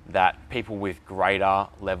that people with greater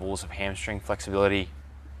levels of hamstring flexibility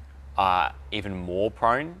are even more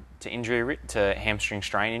prone to hamstring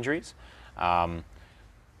strain injuries.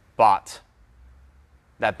 But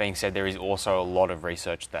that being said, there is also a lot of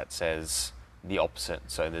research that says the opposite.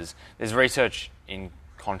 So there's research in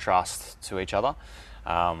contrast to each other.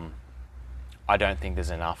 I don't think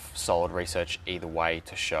there's enough solid research either way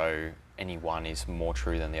to show any one is more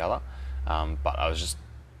true than the other. But I was just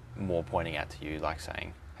more pointing out to you, like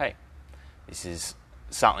saying, hey, this is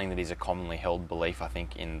something that is a commonly held belief, I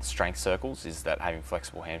think, in strength circles, is that having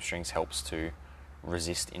flexible hamstrings helps to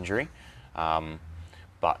resist injury.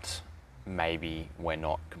 But maybe we're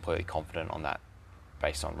not completely confident on that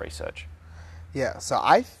based on research. Yeah, so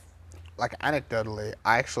like anecdotally,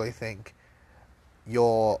 I actually think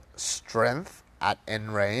your strength at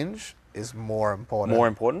end range is more important. More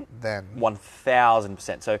important? Than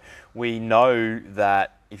 1,000%. So we know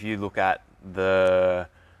that if you look at the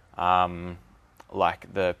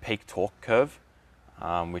like the peak torque curve,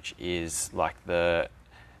 which is like the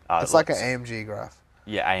it's like an AMG graph.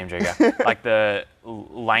 Yeah, AMG graph. Like the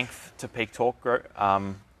length to peak torque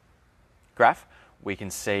graph, we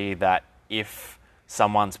can see that if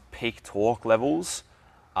someone's peak torque levels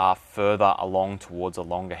are further along towards a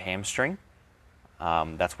longer hamstring,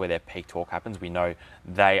 that's where their peak torque happens. We know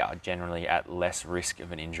they are generally at less risk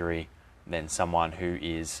of an injury than someone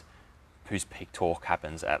whose peak torque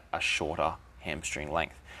happens at a shorter hamstring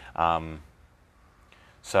length.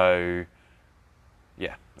 So,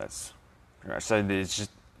 yeah, that's right. So there's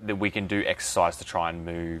just that we can do exercise to try and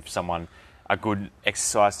move someone. A good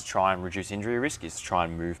exercise to try and reduce injury risk is to try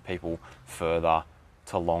and move people further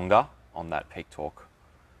to longer on that peak torque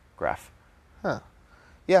graph. Huh.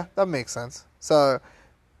 Yeah, that makes sense. So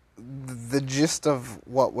the gist of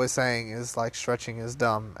what we're saying is like stretching is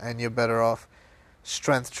dumb and you're better off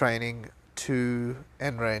strength training to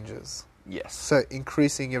end ranges. Yes. So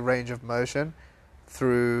increasing your range of motion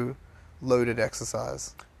through loaded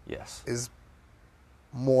exercise Yes. is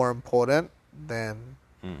more important than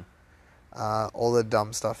all the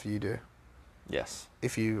dumb stuff you do. Yes.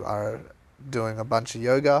 If you are doing a bunch of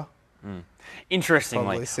yoga.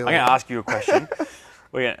 Interestingly, I'm going to ask you a question.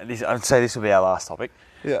 I'd say this will be our last topic.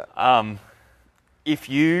 Yeah. If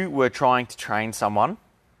you were trying to train someone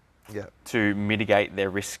Yeah. to mitigate their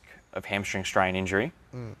risk of hamstring strain injury,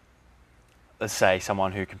 let's say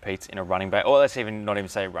someone who competes in a running base, or let's not even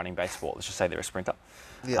say running base sport, let's just say they're a sprinter.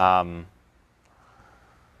 Yeah.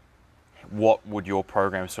 What would your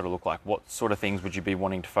program sort of look like? What sort of things would you be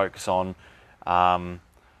wanting to focus on?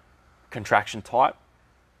 Contraction type,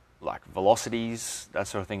 like velocities, that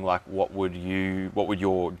sort of thing. Like, what would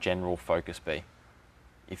your general focus be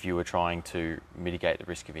if you were trying to mitigate the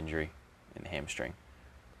risk of injury in the hamstring?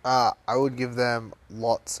 I would give them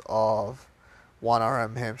lots of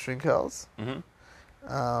 1RM hamstring curls.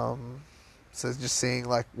 So just seeing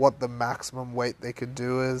like what the maximum weight they could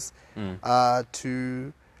do is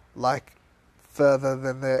to like further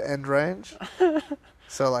than their end range.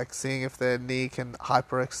 So like seeing if their knee can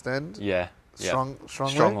hyperextend. Yeah.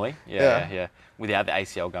 Strongly. Yeah. Without the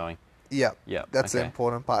ACL going. Yeah. Yeah. That's the okay.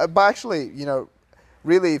 important part. But actually,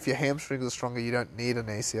 really, if your hamstrings are stronger, you don't need an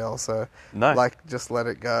ACL. So, No. like, just let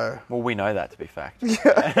it go. Well, we know that to be fact.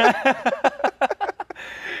 Yeah.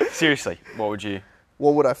 Seriously, what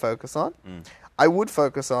would I focus on? I would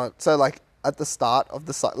focus on, so like at the start of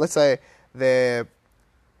the cycle, let's say they're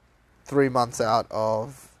 4 months out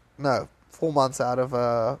from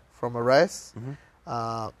a race,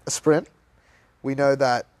 a sprint. We know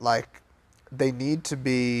that like they need to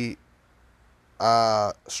be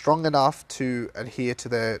strong enough to adhere to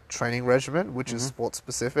their training regimen, which is sport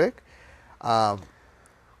specific,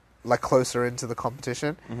 like closer into the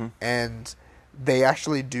competition, and they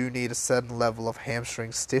actually do need a certain level of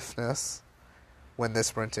hamstring stiffness when they're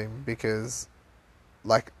sprinting, because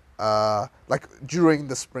like during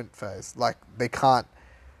the sprint phase, like we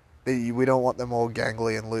don't want them all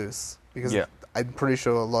gangly and loose, because I'm pretty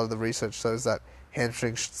sure a lot of the research shows that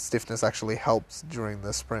hamstring stiffness actually helps during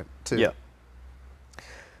the sprint too. Yeah.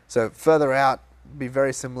 So further out, be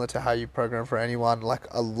very similar to how you program for anyone, like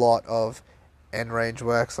a lot of end range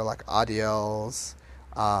work, so like RDLs,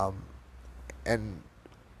 and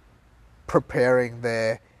preparing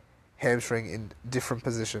their hamstring in different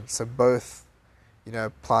positions. So both,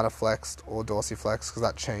 plantar flexed or dorsiflexed, because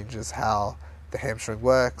that changes how the hamstring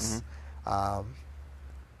works,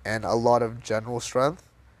 and a lot of general strength,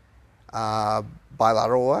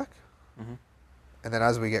 bilateral work. And then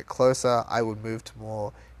as we get closer, I would move to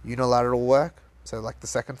more unilateral work. So like the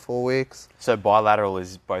second 4 weeks. So bilateral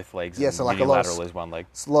is both legs, and so like unilateral is one leg.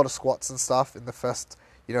 It's a lot of squats and stuff in the first,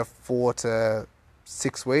 4 to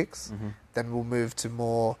 6 weeks. Then we'll move to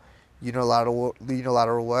more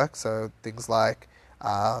unilateral work. So things like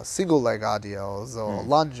single leg RDLs or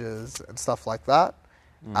lunges and stuff like that.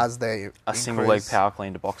 As they a single leg power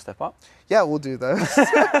clean to box step up. Yeah, we'll do those.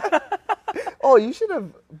 Oh, you should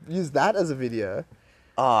have used that as a video.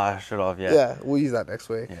 Oh, I should have, yeah. Yeah, we'll use that next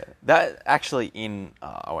week. Yeah. That actually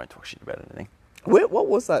I won't talk shit about anything. What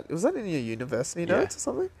was that? Was that in your university notes or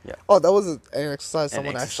something? Yeah. Oh, that was an exercise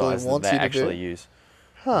someone actually wants you to do? actually use.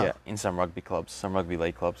 Huh. Yeah, in some rugby clubs, some rugby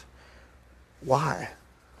league clubs. Why?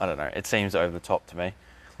 I don't know. It seems over the top to me.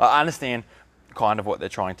 I understand kind of what they're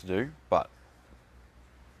trying to do, but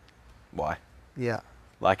why? Yeah.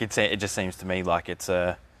 Like it just seems to me like it's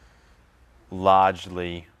a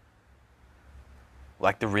largely,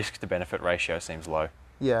 like the risk to benefit ratio seems low.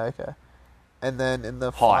 Yeah, okay. And then in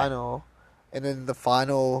the High. final,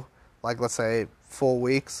 like let's say 4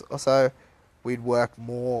 weeks or so, we'd work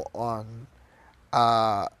more on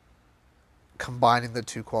combining the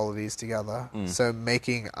two qualities together. So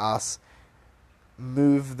making us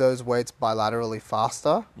move those weights bilaterally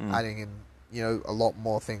faster, adding in, a lot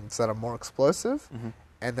more things that are more explosive.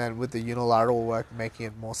 And then with the unilateral work, making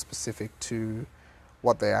it more specific to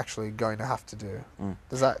what they're actually going to have to do.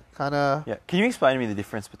 Does that kind of... Yeah. Can you explain to me the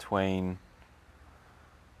difference between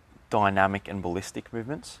dynamic and ballistic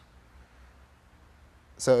movements?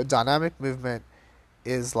 So a dynamic movement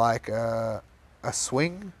is like a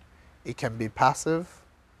swing. It can be passive.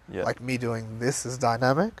 Yeah. Like me doing this is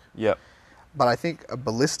dynamic. Yep. But I think a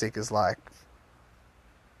ballistic is like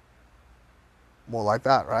more like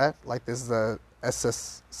that, right? Like there's the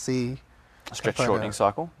SSC Stretch shortening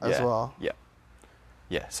cycle as well. Yeah.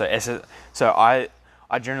 Yeah. So I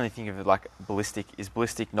generally think of it like ballistic. Is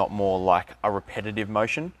ballistic not more like a repetitive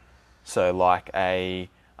motion? So like a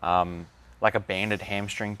banded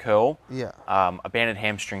hamstring curl. Yeah. A banded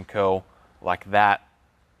hamstring curl like that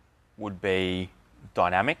would be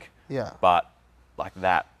dynamic. Yeah. But like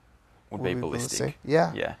that would be ballistic.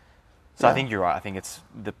 Yeah. Yeah. So I think you're right. I think it's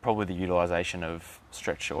probably the utilization of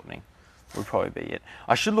stretch shortening would probably be it.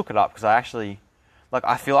 I should look it up because I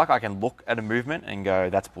feel like I can look at a movement and go,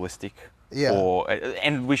 that's ballistic. Yeah.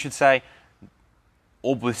 And we should say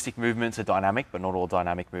all ballistic movements are dynamic, but not all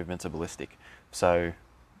dynamic movements are ballistic. So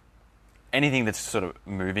anything that's sort of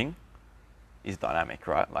moving is dynamic,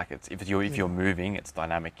 right? Like if you're moving, it's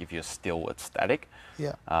dynamic. If you're still, it's static.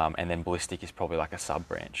 Yeah. And then ballistic is probably like a sub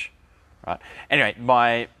branch, right? Anyway,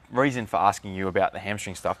 my reason for asking you about the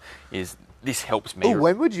hamstring stuff is this helps me. Oh,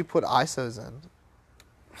 when would you put ISOs in?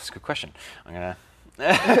 That's a good question. I'm gonna.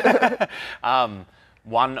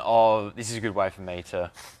 This is a good way for me to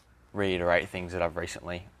reiterate things that I've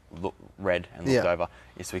recently read and looked over,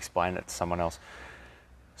 is to explain it to someone else.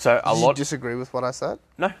 So Did you disagree with what I said?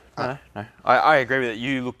 No. I agree with it.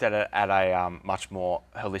 You looked at it at a much more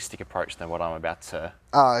holistic approach than what I'm about to.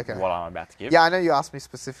 Oh, okay. What I'm about to give. Yeah, I know you asked me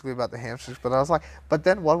specifically about the hamstrings, but I was like, but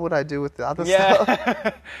then what would I do with the other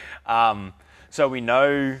stuff? So we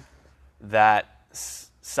know that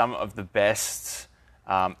some of the best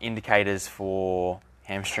indicators for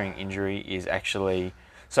hamstring injury is actually...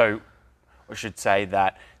 So I should say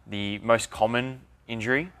that the most common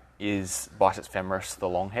injury is biceps femoris, the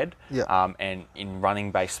long head. Yeah. And in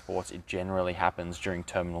running-based sports, it generally happens during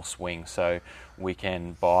terminal swing. So we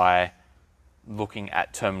can, by looking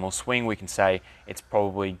at terminal swing, we can say it's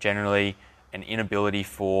probably generally an inability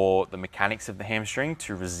for the mechanics of the hamstring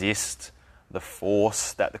to resist the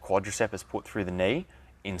force that the quadricep has put through the knee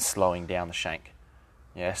in slowing down the shank.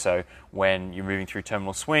 Yeah, so when you're moving through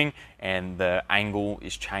terminal swing and the angle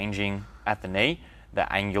is changing at the knee,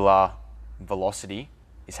 the angular velocity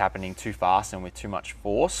is happening too fast and with too much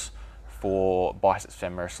force for biceps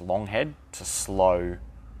femoris long head to slow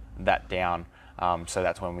that down. So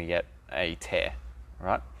that's when we get a tear,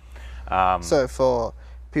 right? So for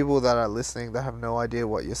people that are listening that have no idea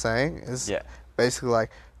what you're saying, is basically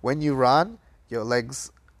like when you run, your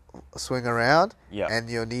legs swing around and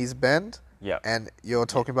your knees bend. Yeah. And you're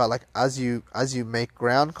talking about like as you make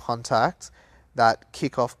ground contact, that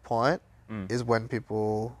kickoff point is when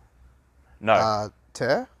people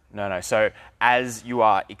tear? No. So as you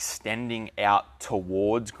are extending out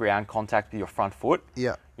towards ground contact with your front foot,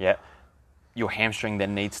 your hamstring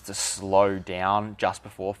then needs to slow down just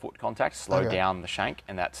before foot contact, slow down the shank,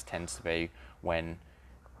 and that tends to be when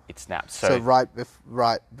it snaps. So right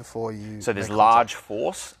before you... So there's large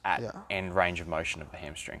force at end range of motion of the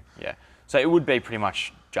hamstring. Yeah. So it would be pretty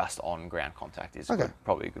much just on ground contact is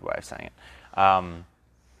probably a good way of saying it.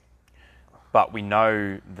 But we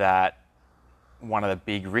know that one of the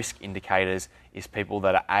big risk indicators is people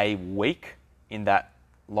that are A, weak in that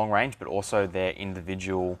long range, but also their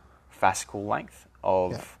individual fascicle length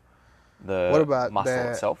of the muscle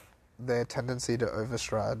itself. Their tendency to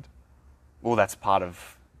overstride? Well, that's part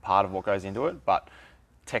of what goes into it, but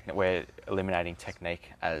we're eliminating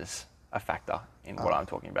technique as a factor in what I'm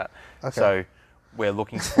talking about. Okay. So we're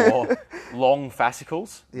looking for long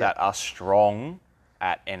fascicles that are strong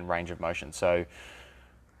at end range of motion. So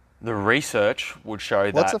the research would show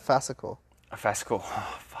that... What's a fascicle? A fascicle...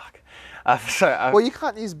 Oh, fuck. Well, you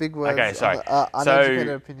can't use big words on the Uneducated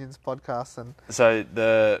Opinions podcast. So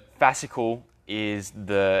the fascicle is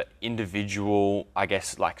the individual, I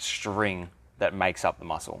guess, like string that makes up the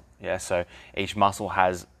muscle. Yeah. So each muscle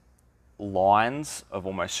has lines of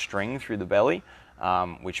almost string through the belly,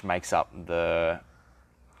 which makes up the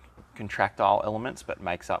contractile elements, but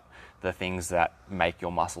makes up the things that make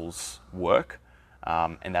your muscles work.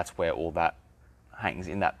 And that's where all that hangs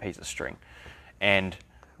in that piece of string. And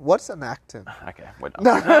what's an actin? okay, we're done.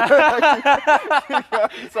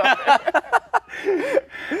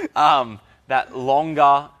 That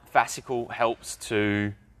longer fascicle helps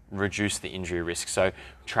to reduce the injury risk. So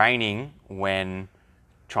training when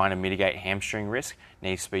trying to mitigate hamstring risk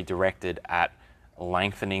needs to be directed at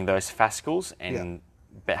lengthening those fascicles and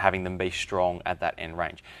having them be strong at that end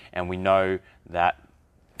range. And we know that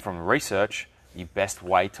from research, the best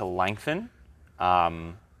way to lengthen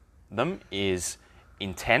them is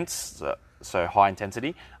intense, so high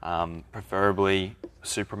intensity, preferably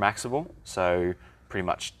supramaximal, so pretty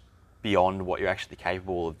much beyond what you're actually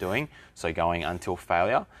capable of doing, so going until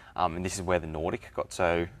failure. And this is where the Nordic got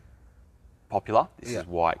so popular. This is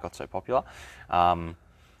why it got so popular. And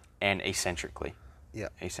eccentrically. Yeah.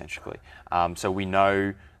 Eccentrically. So we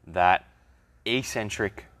know that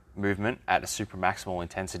eccentric movement at a supramaximal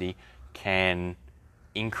intensity can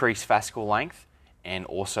increase fascicle length and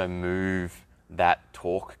also move that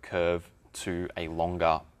torque curve to a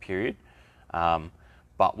longer period.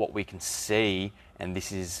 But what we can see, and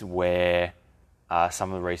this is where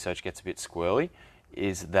some of the research gets a bit squirrely,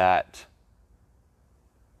 is that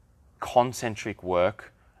concentric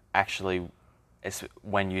work actually,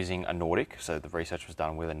 when using a Nordic, so the research was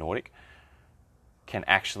done with a Nordic, can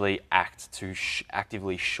actually act to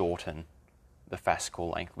actively shorten the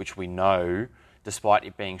fascicle length, which we know, despite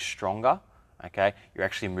it being stronger, okay, you're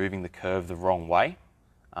actually moving the curve the wrong way.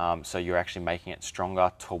 So you're actually making it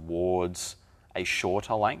stronger towards a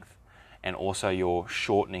shorter length, and also you're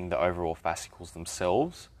shortening the overall fascicles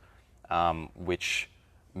themselves, which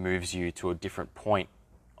moves you to a different point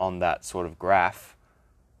on that sort of graph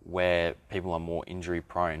where people are more injury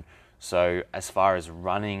prone. So as far as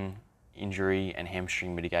running injury and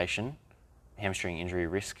hamstring injury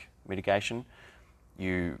risk mitigation,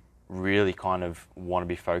 you really kind of want to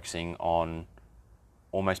be focusing on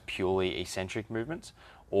almost purely eccentric movements,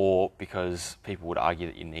 or because people would argue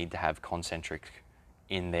that you need to have concentric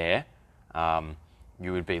in there,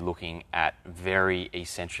 you would be looking at very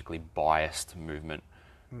eccentrically biased movement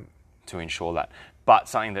to ensure that. But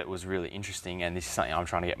something that was really interesting, and this is something I'm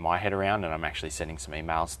trying to get my head around, and I'm actually sending some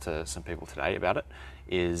emails to some people today about it,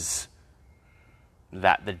 is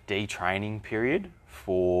that the detraining period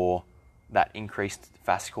for that increased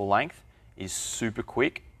fascicle length is super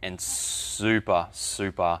quick and super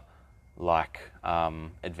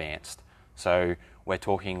advanced. So we're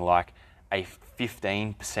talking like a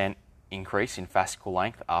 15% increase in fascicle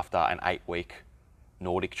length after an 8-week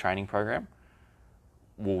Nordic training program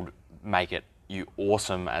will make it you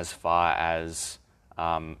awesome as far as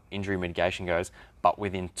injury mitigation goes, but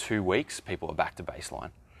within 2 weeks, people are back to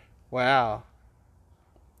baseline. Wow.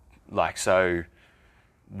 Like, so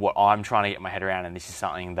what I'm trying to get my head around, and this is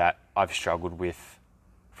something that I've struggled with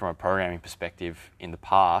from a programming perspective in the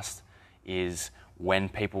past, is when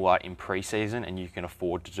people are in pre-season and you can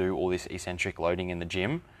afford to do all this eccentric loading in the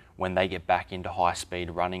gym, when they get back into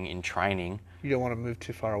high-speed running in training, you don't want to move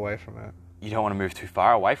too far away from it. You don't want to move too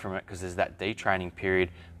far away from it because there's that detraining period,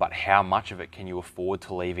 but how much of it can you afford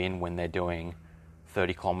to leave in when they're doing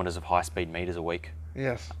 30 kilometres of high-speed meters a week?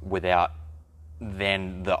 Yes. Without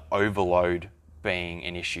then the overload being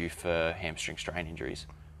an issue for hamstring strain injuries.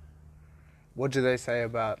 What do they say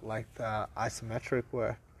about like the isometric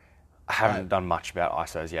work? I haven't done much about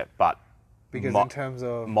ISOs yet, but because in terms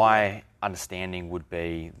of my understanding would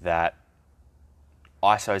be that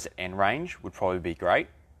ISOs at end range would probably be great.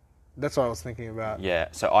 That's what I was thinking about. Yeah,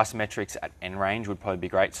 so isometrics at end range would probably be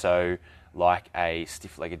great. So like a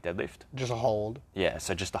stiff-legged deadlift. Just a hold. Yeah,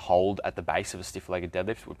 so just a hold at the base of a stiff-legged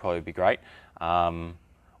deadlift would probably be great.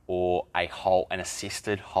 Or an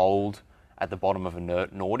assisted hold at the bottom of a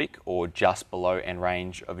Nordic, or just below end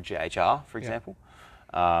range of a GHR, for example.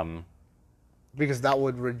 Because that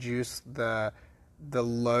would reduce the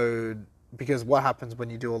load. Because what happens when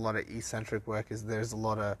you do a lot of eccentric work is there's a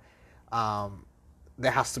lot of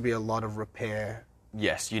there has to be a lot of repair.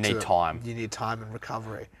 Yes, you need time. You need time and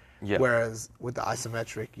recovery. Yep. Whereas with the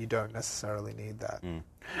isometric, you don't necessarily need that.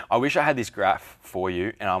 I wish I had this graph for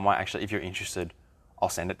you, and I might actually, if you're interested, I'll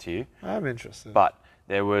send it to you. I'm interested. But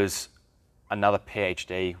there was another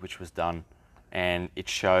PhD which was done, and it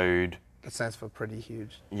showed... That stands for pretty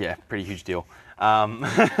huge. Yeah, pretty huge deal.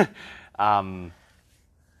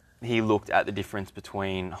 He looked at the difference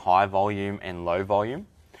between high volume and low volume.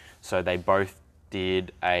 So they both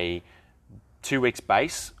did a 2 weeks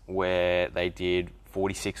base where they did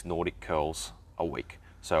 46 Nordic curls a week.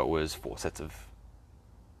 So it was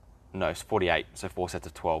 48, so 4 sets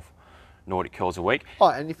of 12. Nordic curls a week. Oh,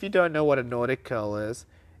 and if you don't know what a Nordic curl is,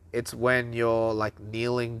 it's when you're like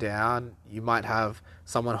kneeling down. You might have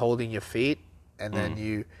someone holding your feet, and then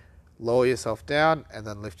you lower yourself down and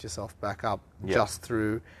then lift yourself back up just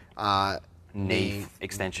through knee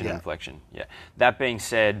extension and flexion. Yeah. That being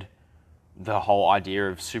said, the whole idea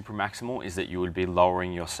of supramaximal is that you would be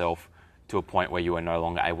lowering yourself to a point where you are no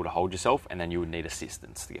longer able to hold yourself, and then you would need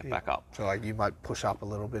assistance to get back up. So like you might push up a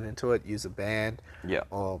little bit into it, use a band,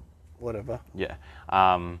 or whatever. Yeah.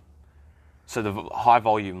 So the high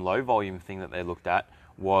volume, low volume thing that they looked at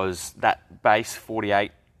was that base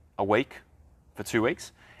 48 a week for 2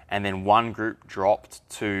 weeks, and then one group dropped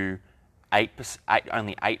to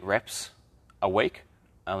only 8 reps a week,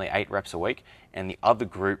 and the other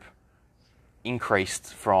group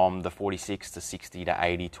increased from the 46 to 60 to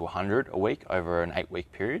 80 to 100 a week over an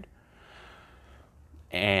 8-week period.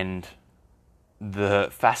 And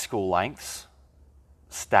the fascicle lengths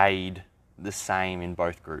stayed the same in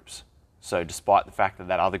both groups. So despite the fact that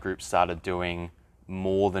that other group started doing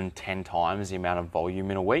more than 10 times the amount of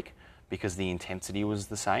volume in a week, because the intensity was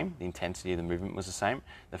the same, the intensity of the movement was the same,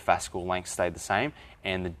 the fascicle length stayed the same,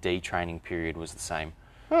 and the detraining period was the same.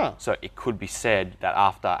 Huh. So it could be said that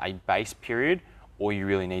after a base period, all you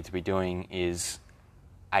really need to be doing is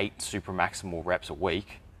 8 supramaximal reps a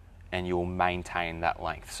week, and you'll maintain that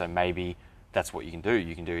length. So maybe that's what you can do.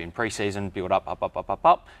 You can do in pre-season, build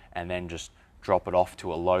up, and then just drop it off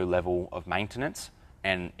to a low level of maintenance,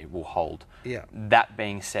 and it will hold. Yeah. That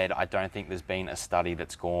being said, I don't think there's been a study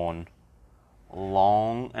that's gone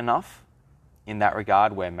long enough in that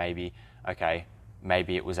regard where maybe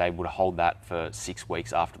it was able to hold that for 6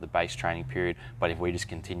 weeks after the base training period, but if we just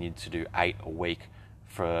continued to do 8 a week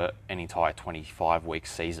for an entire 25-week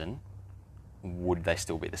season, would they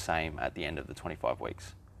still be the same at the end of the 25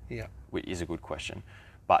 weeks? Yeah. Which is a good question.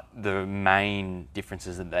 But the main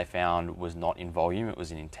differences that they found was not in volume, it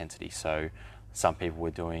was in intensity. So some people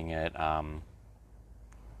were doing it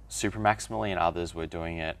supramaximally and others were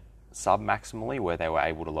doing it submaximally, where they were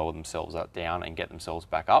able to lower themselves down and get themselves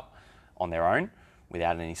back up on their own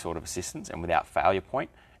without any sort of assistance and without failure point,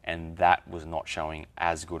 and that was not showing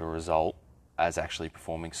as good a result as actually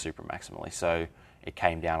performing supramaximally. So it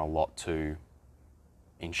came down a lot to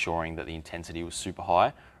ensuring that the intensity was super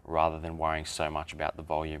high rather than worrying so much about the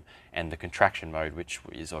volume. And the contraction mode, which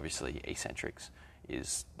is obviously eccentrics,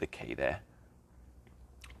 is the key there.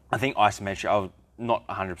 I think isometric, I'm not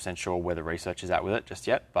 100% sure where the research is at with it just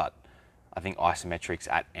yet, but I think isometrics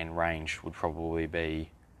at end range would probably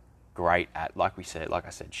be great at, like I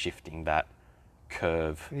said, shifting that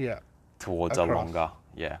curve towards a longer,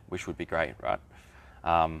 which would be great, right?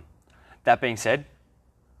 That being said,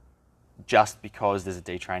 just because there's a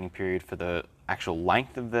detraining period for the actual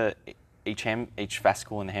length of each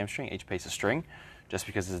fascicle in the hamstring, each piece of string, just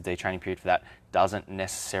because there's a detraining period for that doesn't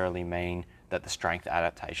necessarily mean that the strength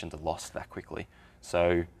adaptations are lost that quickly.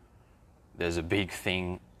 So there's a big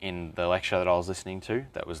thing in the lecture that I was listening to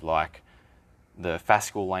that was like, the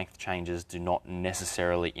fascicle length changes do not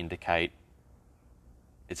necessarily indicate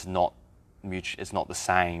it's not the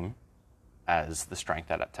same as the strength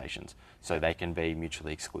adaptations. So they can be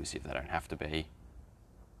mutually exclusive. They don't have to be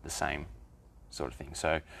the same sort of thing.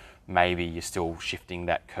 So maybe you're still shifting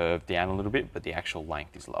that curve down a little bit, but the actual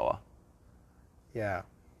length is lower. Yeah.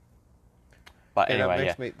 But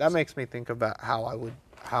anyway, that makes me think about how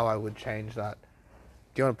I would change that.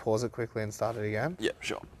 Do you want to pause it quickly and start it again? Yeah,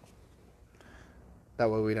 sure. That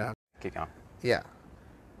way we don't have to keep going. Yeah.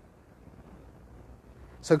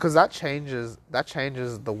 So, because that changes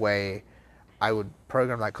the way I would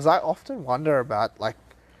program that. Because I often wonder about like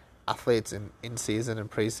athletes in season and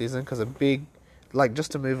pre-season, because a big, like,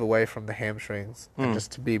 just to move away from the hamstrings and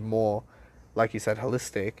just to be more, like you said,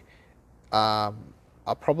 holistic.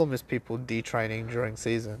 Our problem is people detraining during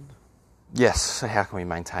season. Yes. So how can we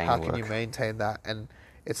maintain? How can you maintain that? And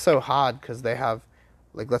it's so hard because they have,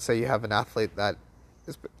 like, let's say you have an athlete that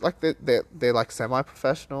is like they're like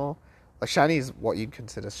semi-professional. Like Shani's what you'd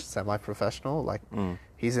consider semi-professional. Like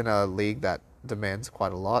he's in a league that demands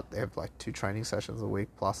quite a lot. They have like 2 training sessions a week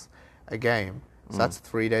plus a game. So that's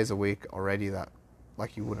 3 days a week already that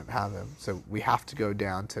like you wouldn't have him. So we have to go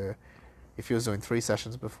down to, if he was doing 3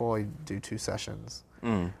 sessions before, you'd do 2 sessions.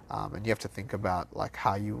 And you have to think about like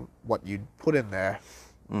what you'd put in there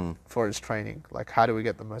for his training. Like how do we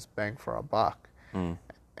get the most bang for our buck?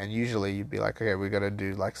 And usually you'd be like, okay, we got to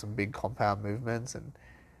do like some big compound movements and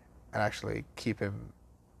actually keep him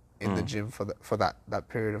in the gym for that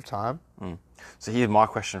period of time. So here's my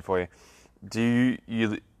question for you: do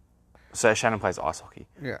you? So Shannon plays ice hockey.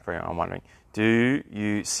 Yeah. For anyone, I'm wondering, do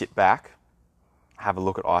you sit back, have a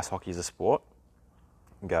look at ice hockey as a sport,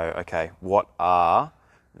 go, okay, what's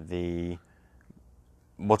the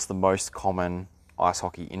most common ice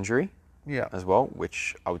hockey injury Yeah. as well,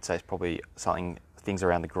 which I would say is probably things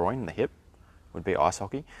around the groin, the hip, would be ice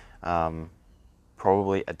hockey.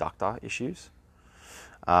 Probably adductor issues.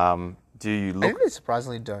 Do you I look... think they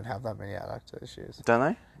surprisingly don't have that many adductor issues. Don't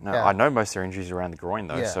they? No, Yeah. I know most of their injuries are around the groin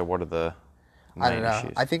though, Yeah. so what are the I main don't know.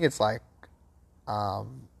 issues? I think it's like, I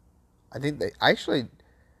think they actually,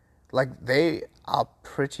 like, they are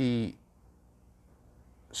pretty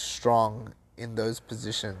strong in those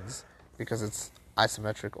positions because it's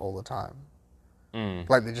isometric all the time.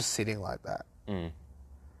 Like, they're just sitting like that.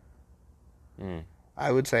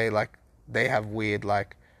 I would say, like, they have weird,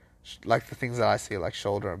 like the things that I see, like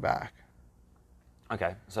shoulder and back.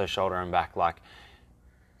 Okay, so shoulder and back, like...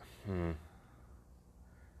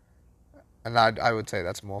 And I would say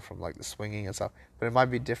that's more from, like, the swinging and stuff. But it might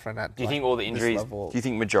be different at, Do you think all the this injuries... level. Do you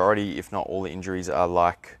think majority, if not all the injuries, are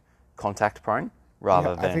like contact prone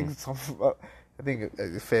rather than... I think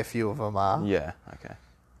a fair few of them are. Yeah, okay.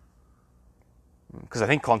 Because I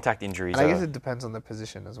think contact injuries And I are... guess it depends on the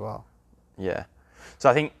position as well. Yeah. So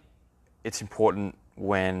I think it's important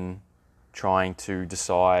when trying to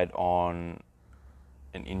decide on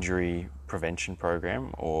an injury prevention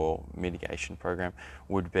program or mitigation program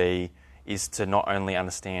is to not only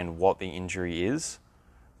understand what the injury is,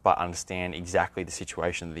 but understand exactly the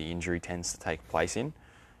situation that the injury tends to take place in,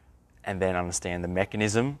 and then understand the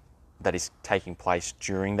mechanism that is taking place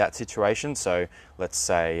during that situation. So let's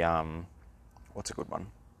say, what's a good one?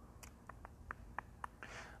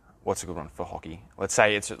 What's a good one for hockey? Let's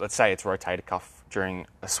say it's rotator cuff during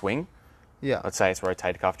a swing. Yeah. Let's say it's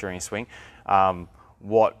rotator cuff during a swing.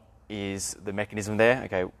 What is the mechanism there?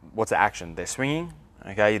 Okay, what's the action? They're swinging.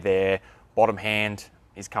 Okay, their bottom hand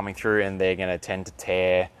is coming through, and they're going to tend to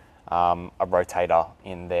tear a rotator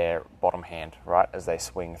in their bottom hand, right, as they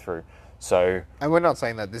swing through. So, And we're not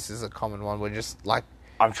saying that this is a common one. We're just like...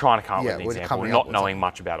 I'm trying to come up Yeah, with an we're example, coming up not with knowing something.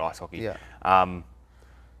 much about ice hockey. Yeah.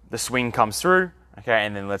 The swing comes through, okay,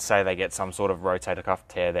 and then let's say they get some sort of rotator cuff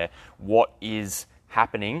tear there. What's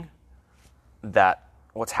happening at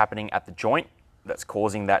the joint that's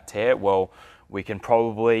causing that tear? Well, we can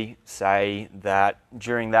probably say that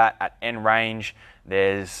during that, at end range,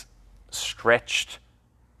 there's stretched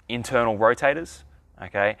internal rotators,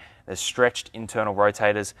 okay? There's stretched internal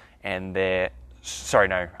rotators, and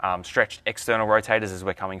stretched external rotators as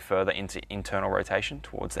we're coming further into internal rotation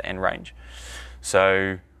towards the end range.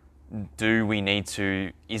 So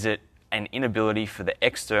is it an inability for the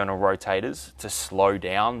external rotators to slow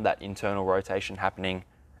down that internal rotation happening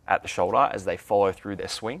at the shoulder as they follow through their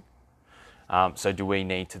swing? So do we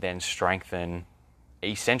need to then strengthen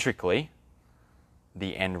eccentrically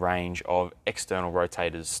the end range of external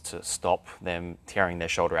rotators to stop them tearing their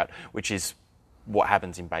shoulder out, which is what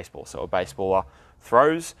happens in baseball. So a baseballer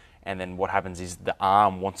throws, and then what happens is the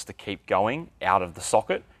arm wants to keep going out of the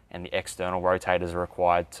socket, and the external rotators are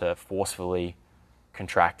required to forcefully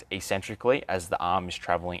contract eccentrically as the arm is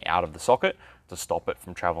traveling out of the socket to stop it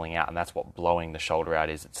from traveling out. And that's what blowing the shoulder out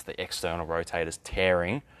is. It's the external rotators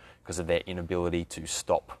tearing because of their inability to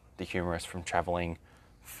stop the humerus from traveling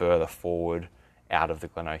further forward out of the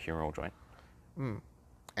glenohumeral joint.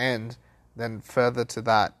 And then further to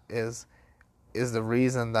that is the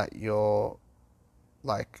reason that you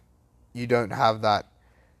don't have that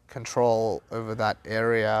control over that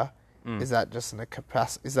area, is that just a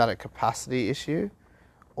capacity issue,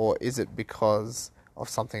 or is it because of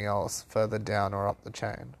something else further down or up the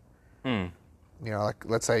chain? You know, like,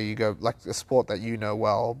 let's say you go, like, a sport that you know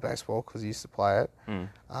well, baseball, because you used to play it.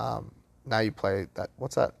 Now you play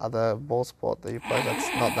what's that other ball sport that you play that's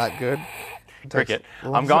not that good? Cricket.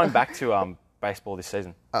 I'm going back to baseball this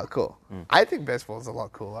season. Oh, cool. I think baseball is a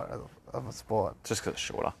lot cooler of a sport. Just because it's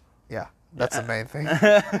shorter. Yeah, that's the main thing.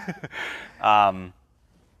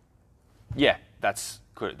 Yeah,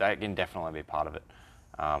 that can definitely be part of it.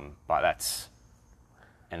 But that's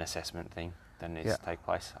an assessment thing that needs to take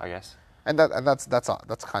place, I guess. And that's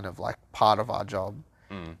kind of like part of our job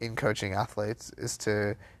in coaching athletes, is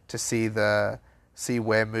to see where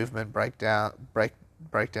movement breakdown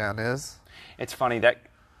is. It's funny that,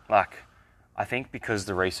 like, I think because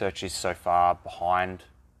the research is so far behind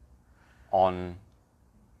on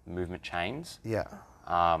movement chains,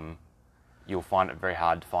 you'll find it very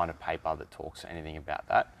hard to find a paper that talks anything about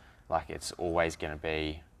that. Like, it's always going to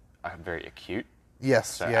be very acute. Yes.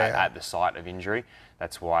 So at the site of injury.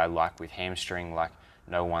 That's why, like, with hamstring, like,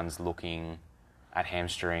 no one's looking at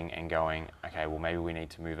hamstring and going, okay, well, maybe we need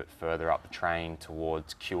to move it further up the train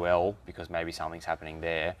towards QL because maybe something's happening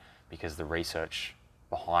there, because the research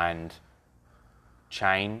behind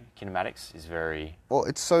chain kinematics is very... Well,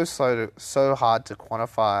 it's so hard to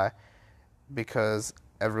quantify because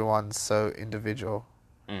everyone's so individual.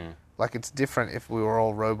 Like, it's different if we were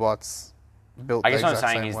all robots built I guess the what I'm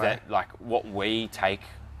exact saying same is way. that, like, what we take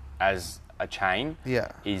as a chain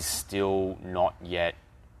is still not yet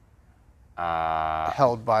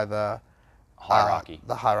held by the hierarchy.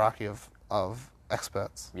 The hierarchy of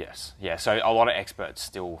experts. Yes. Yeah. So a lot of experts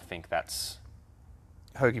still think that's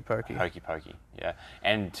Hokey pokey. hokey pokey. Yeah.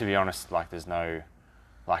 And to be honest, like, there's no,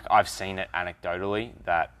 like, I've seen it anecdotally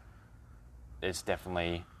that it's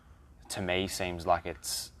definitely, to me, seems like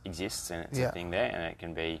it exists and it's a thing there and it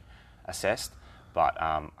can be assessed. But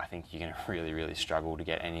I think you're going to really, really struggle to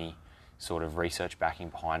get any sort of research backing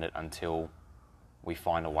behind it until we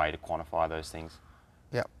find a way to quantify those things.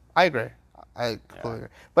 Yeah, I agree. I completely agree.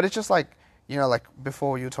 But it's just like, you know, like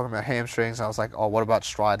before you were talking about hamstrings, and I was like, oh, what about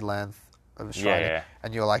stride length of striding? Yeah.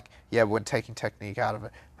 And you're like, yeah, we're taking technique out of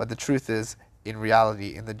it. But the truth is, in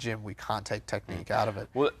reality, in the gym, we can't take technique out of it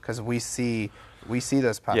because we see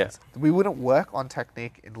those patterns. Yeah. We wouldn't work on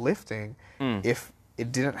technique in lifting if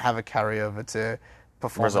it didn't have a carryover to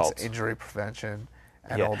performance, injury prevention,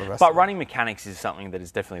 and all the rest. But running mechanics is something that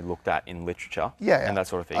is definitely looked at in literature, and that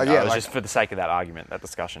sort of thing. It was just for the sake of that argument, that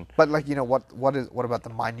discussion. But like, you know, what about the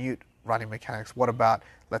minute running mechanics? What about,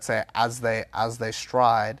 let's say, as they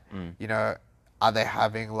stride, you know, are they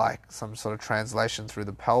having like some sort of translation through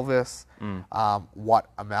the pelvis? What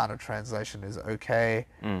amount of translation is okay?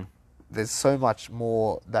 There's so much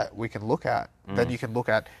more that we can look at. Then you can look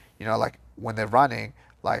at, you know, like when they're running,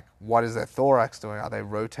 like what is their thorax doing? Are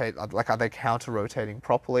they counter-rotating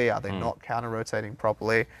properly? Are they not counter-rotating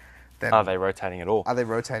properly? Then are they rotating at all? Are they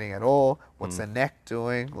rotating at all? What's their neck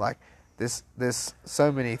doing? Like there's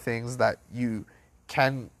so many things that you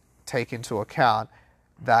can take into account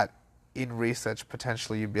that in research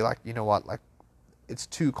potentially you'd be like, you know what, like it's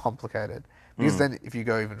too complicated. Because then if you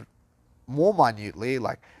go even more minutely,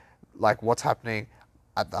 like what's happening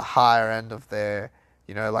at the higher end of their,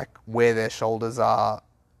 you know, like where their shoulders are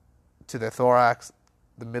to their thorax,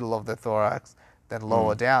 the middle of their thorax, then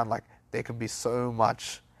lower down, like there can be so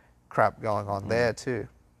much crap going on there too.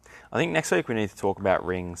 I think next week we need to talk about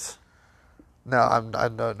rings. No, I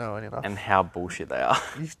don't know enough. And how bullshit they are.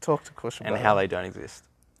 You talk to Kush about and how they don't exist.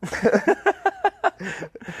 All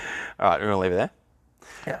right, we're going to leave it there.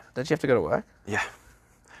 Yeah. Don't you have to go to work? Yeah.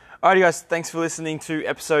 All right, guys. Thanks for listening to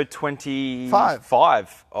episode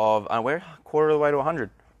 25 of... we're a quarter of the way to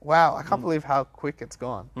 100. Wow, I can't believe how quick it's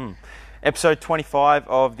gone. Episode 25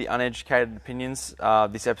 of the Uneducated Opinions.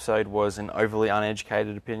 This episode was an overly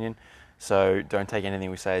uneducated opinion, so don't take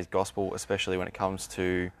anything we say as gospel, especially when it comes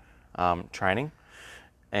to training.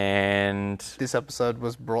 And this episode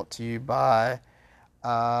was brought to you by...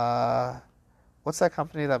 what's that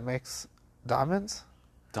company that makes diamonds?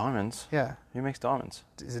 Diamonds? Yeah. Who makes diamonds?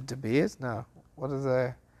 Is it De Beers? No. What is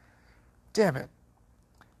they? Damn it.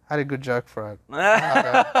 I had a good joke for it.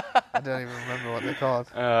 I don't even remember what they're called.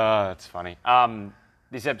 That's funny.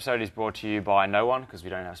 This episode is brought to you by no one because we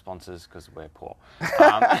don't have sponsors because we're poor.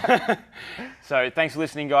 So thanks for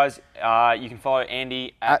listening, guys. You can follow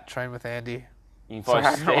Andy at Train with Andy. You can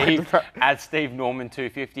follow Steve at Steve Norman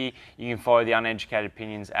 250. You can follow the Uneducated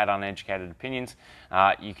Opinions at Uneducated Opinions.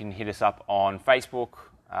 You can hit us up on Facebook.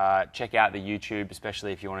 Check out the YouTube,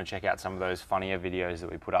 especially if you want to check out some of those funnier videos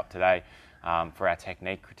that we put up today for our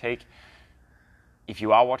technique critique. If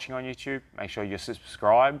you are watching on YouTube, make sure you're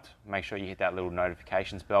subscribed. Make sure you hit that little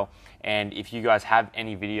notifications bell. And if you guys have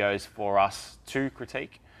any videos for us to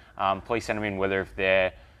critique, please send them in, whether if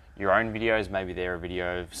they're your own videos, maybe they're a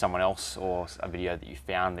video of someone else or a video that you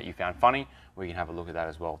found funny. We can have a look at that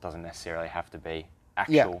as well. It doesn't necessarily have to be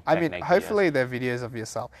actual I mean, technique hopefully videos. they're videos of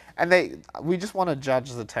yourself. And we just want to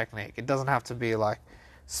judge the technique. It doesn't have to be like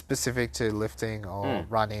specific to lifting or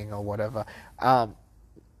running or whatever.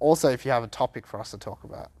 Also, if you have a topic for us to talk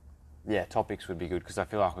about. Yeah, topics would be good because I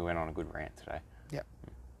feel like we went on a good rant today. Yeah.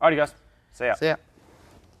 Alrighty, guys. See ya. See ya.